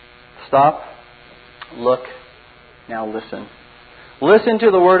 Stop. Look. Now listen. Listen to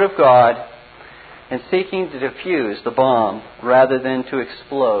the Word of God and seeking to diffuse the bomb rather than to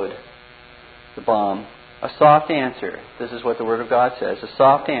explode the bomb. A soft answer. This is what the Word of God says. A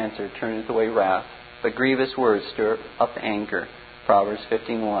soft answer turneth away wrath, but grievous words stir up anger. Proverbs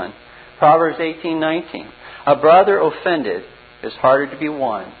 15:1. Proverbs 18:19. A brother offended is harder to be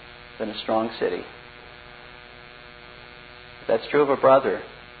won than a strong city. If that's true of a brother,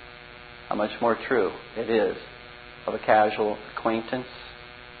 how much more true it is of a casual acquaintance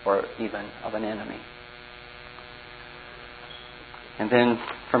or even of an enemy. And then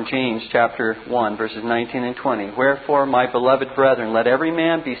from James chapter 1, verses 19 and 20. Wherefore, my beloved brethren, let every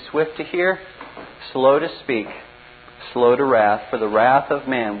man be swift to hear, slow to speak, slow to wrath, for the wrath of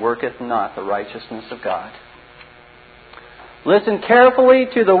man worketh not the righteousness of God. Listen carefully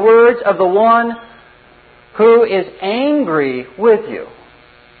to the words of the one who is angry with you.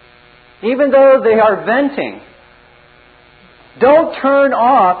 Even though they are venting, don't turn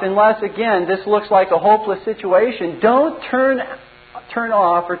off unless, again, this looks like a hopeless situation. Don't turn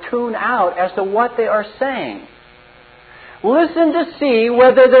off or tune out as to what they are saying. Listen to see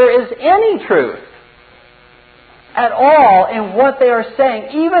whether there is any truth at all in what they are saying,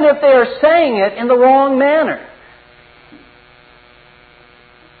 even if they are saying it in the wrong manner.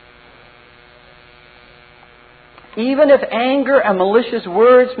 Even if anger and malicious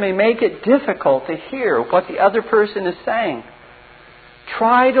words may make it difficult to hear what the other person is saying,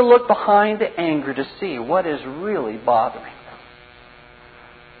 try to look behind the anger to see what is really bothering them.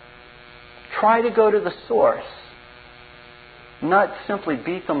 Try to go to the source, not simply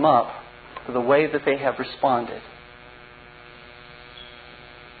beat them up for the way that they have responded.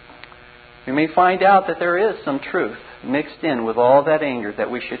 We may find out that there is some truth mixed in with all that anger that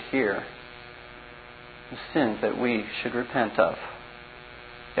we should hear, the sins that we should repent of.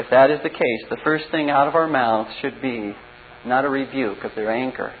 If that is the case, the first thing out of our mouths should be not a rebuke of their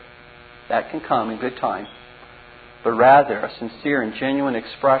anger. That can come in good time. But rather a sincere and genuine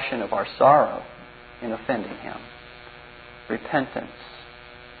expression of our sorrow in offending him. Repentance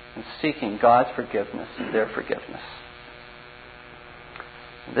and seeking God's forgiveness and their forgiveness.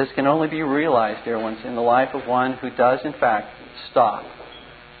 This can only be realized, dear ones, in the life of one who does in fact stop,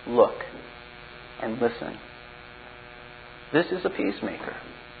 look, and listen. This is a peacemaker,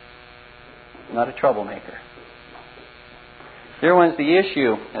 not a troublemaker. Dear ones, the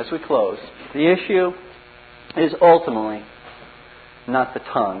issue, as we close, the issue is ultimately not the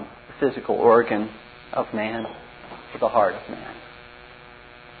tongue, the physical organ of man, but the heart of man.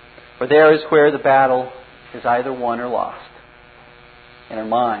 For there is where the battle is either won or lost, in our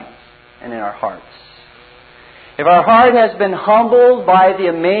minds and in our hearts. If our heart has been humbled by the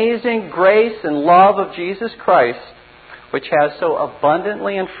amazing grace and love of Jesus Christ, which has so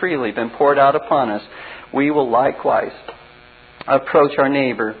abundantly and freely been poured out upon us, we will likewise approach our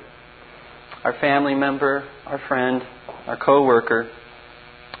neighbor, our family member, our friend, our co-worker,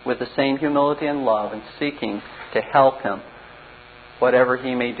 with the same humility and love and seeking to help him, whatever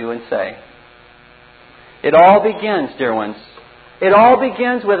he may do and say. It all begins, dear ones, it all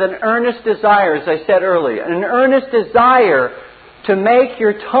begins with an earnest desire, as I said earlier, an earnest desire to make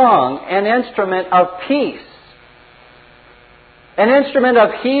your tongue an instrument of peace, an instrument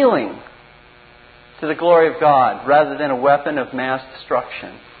of healing to the glory of God, rather than a weapon of mass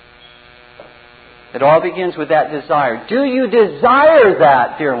destruction. It all begins with that desire. Do you desire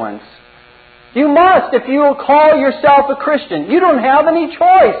that, dear ones? You must if you will call yourself a Christian. You don't have any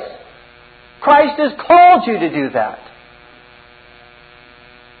choice. Christ has called you to do that.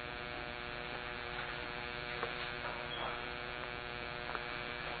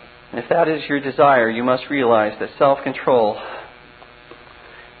 If that is your desire, you must realize that self-control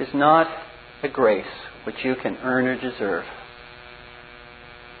is not a grace which you can earn or deserve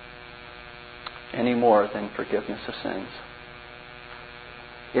any more than forgiveness of sins.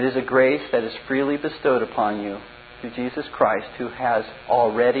 It is a grace that is freely bestowed upon you through Jesus Christ, who has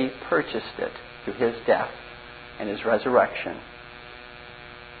already purchased it through His death and His resurrection.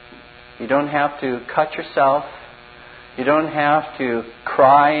 You don't have to cut yourself. You don't have to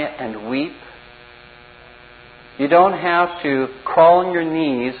cry and weep. You don't have to crawl on your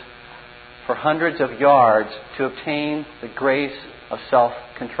knees for hundreds of yards to obtain the grace of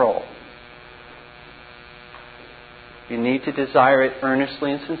self-control. You need to desire it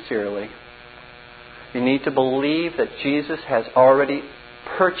earnestly and sincerely. You need to believe that Jesus has already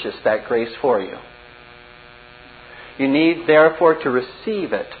purchased that grace for you. You need, therefore, to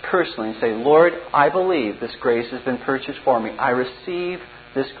receive it personally and say, Lord, I believe this grace has been purchased for me. I receive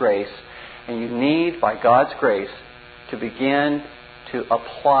this grace. And you need, by God's grace, to begin to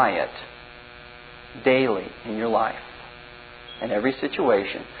apply it daily in your life, in every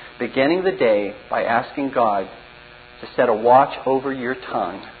situation, beginning the day by asking God to set a watch over your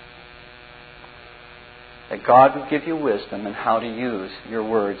tongue, that God would give you wisdom in how to use your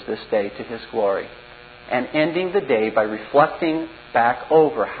words this day to His glory, and ending the day by reflecting back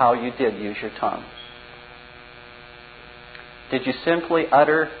over how you did use your tongue. Did you simply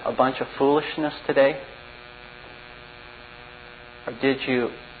utter a bunch of foolishness today? Or did you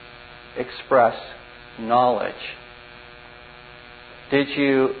express knowledge? Did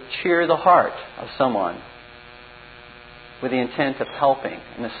you cheer the heart of someone with the intent of helping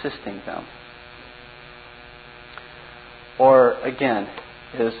and assisting them? Or, again,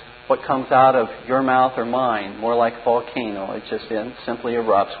 is what comes out of your mouth or mine more like a volcano? It just simply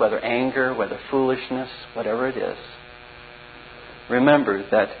erupts, whether anger, whether foolishness, whatever it is. Remember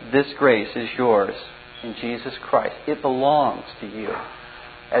that this grace is yours in Jesus Christ. It belongs to you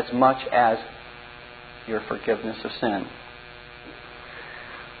as much as your forgiveness of sin.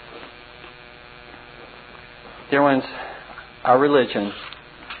 Dear ones, our religion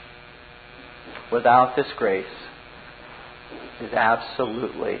without this grace is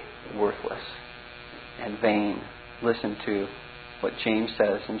absolutely worthless and vain. Listen to what James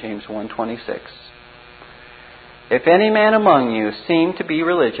says in James 1:26. If any man among you seem to be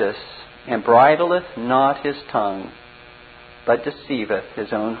religious, and bridleth not his tongue, but deceiveth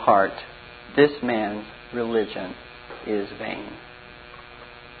his own heart, this man's religion is vain.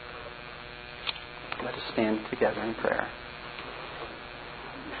 Let us stand together in prayer.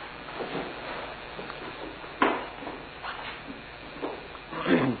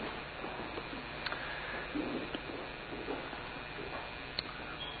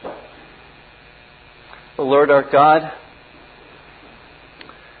 O Lord our God,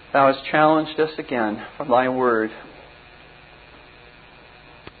 Thou hast challenged us again from Thy Word.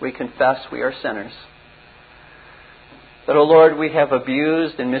 We confess we are sinners. That, O Lord, we have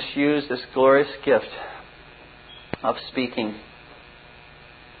abused and misused this glorious gift of speaking.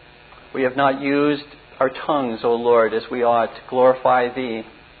 We have not used our tongues, O Lord, as we ought to glorify Thee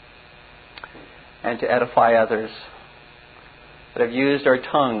and to edify others. But have used our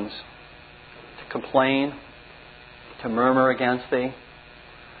tongues to complain, to murmur against Thee,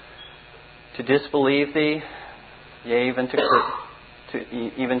 to disbelieve Thee, yea, even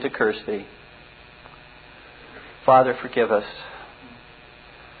to curse Thee. Father, forgive us.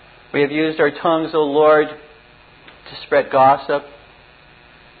 We have used our tongues, O Lord, to spread gossip,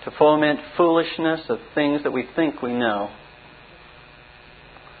 to foment foolishness of things that we think we know.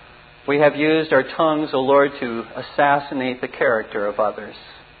 We have used our tongues, O Lord, to assassinate the character of others,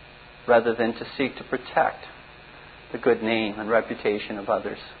 rather than to seek to protect the good name and reputation of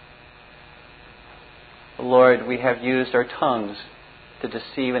others. Lord, we have used our tongues to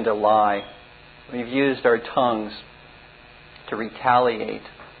deceive and to lie. We've used our tongues to retaliate.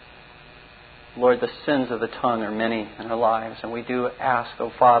 Lord, the sins of the tongue are many in our lives, and we do ask,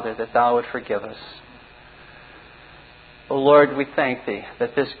 O Father, that Thou would forgive us. O Lord, we thank Thee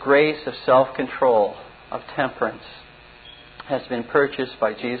that this grace of self-control, of temperance, has been purchased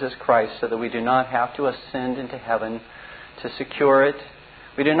by Jesus Christ so that we do not have to ascend into heaven to secure it.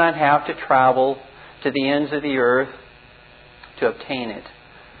 We do not have to travel to the ends of the earth to obtain it.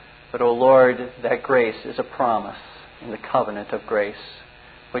 But, O Lord, that grace is a promise in the covenant of grace,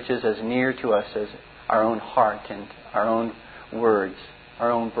 which is as near to us as our own heart and our own words,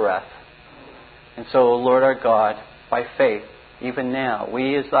 our own breath. And so, O Lord our God, by faith, even now,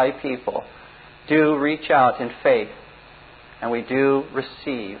 we as Thy people do reach out in faith, and we do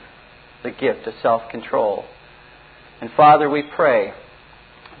receive the gift of self-control. And Father, we pray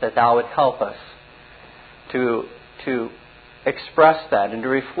that Thou would help us to express that and to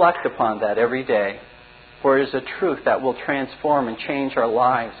reflect upon that every day. For it is a truth that will transform and change our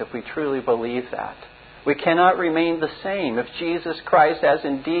lives if we truly believe that. We cannot remain the same if Jesus Christ has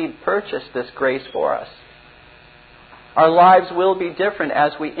indeed purchased this grace for us. Our lives will be different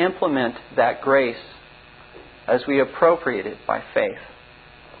as we implement that grace, as we appropriate it by faith.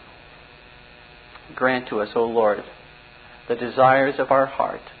 Grant to us, O Lord, the desires of our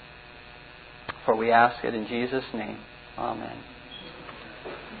heart. For we ask it in Jesus' name. Amen.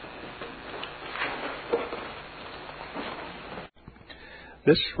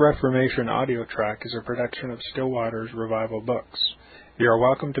 This Reformation audio track is a production of Still Waters Revival Books. You are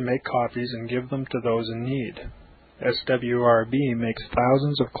welcome to make copies and give them to those in need. SWRB makes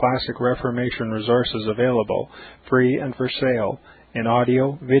thousands of classic Reformation resources available, free and for sale, in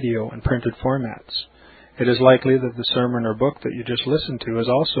audio, video, and printed formats. It is likely that the sermon or book that you just listened to is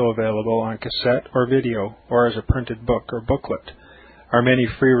also available on cassette or video, or as a printed book or booklet. Our many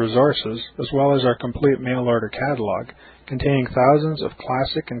free resources, as well as our complete mail-order catalog, containing thousands of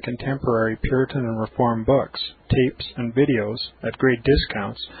classic and contemporary Puritan and Reformed books, tapes, and videos at great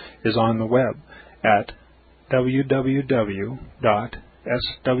discounts, is on the web at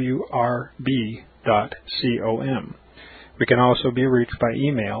www.swrb.com. We can also be reached by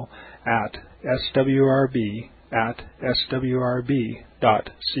email at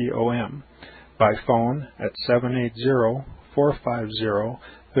swrb@swrb.com, by phone at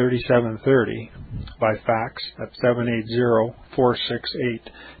 780-450-3730, by fax at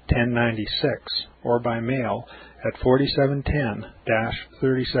 780-468-1096, or by mail at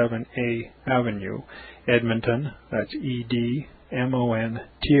 4710-37A Avenue, Edmonton, that's Edmonton,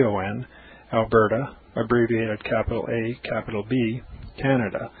 Alberta, abbreviated capital A, capital B,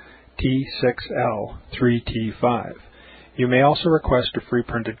 Canada, T6L3T5. You may also request a free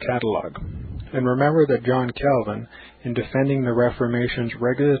printed catalog. And remember that John Calvin, in defending the Reformation's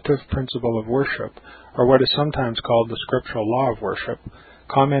regulative principle of worship, or what is sometimes called the scriptural law of worship,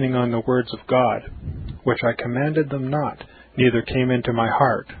 commenting on the words of God, which I commanded them not, neither came into my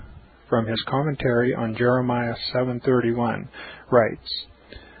heart, from his commentary on Jeremiah 7:31, writes,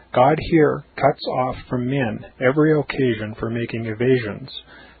 God here cuts off from men every occasion for making evasions,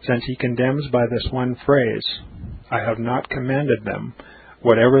 since he condemns by this one phrase, I have not commanded them,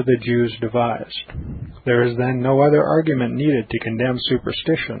 whatever the Jews devised. There is then no other argument needed to condemn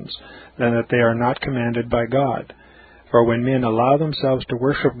superstitions than that they are not commanded by God. For when men allow themselves to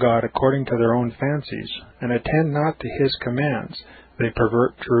worship God according to their own fancies, and attend not to his commands, they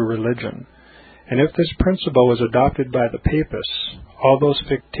pervert true religion. And if this principle was adopted by the Papists, all those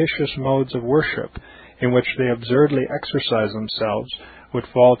fictitious modes of worship in which they absurdly exercise themselves would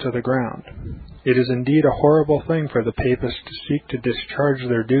fall to the ground. It is indeed a horrible thing for the Papists to seek to discharge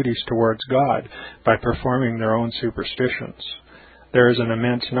their duties towards God by performing their own superstitions. There is an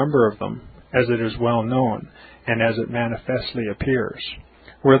immense number of them, as it is well known, and as it manifestly appears.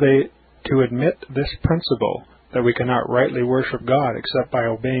 Were they to admit this principle, that we cannot rightly worship God except by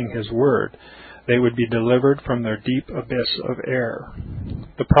obeying his word, they would be delivered from their deep abyss of error.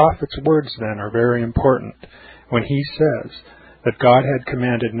 The prophet's words, then, are very important, when he says that God had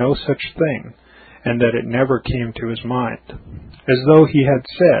commanded no such thing, and that it never came to his mind, as though he had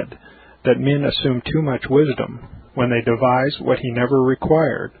said that men assume too much wisdom when they devise what he never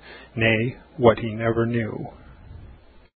required, nay, what he never knew.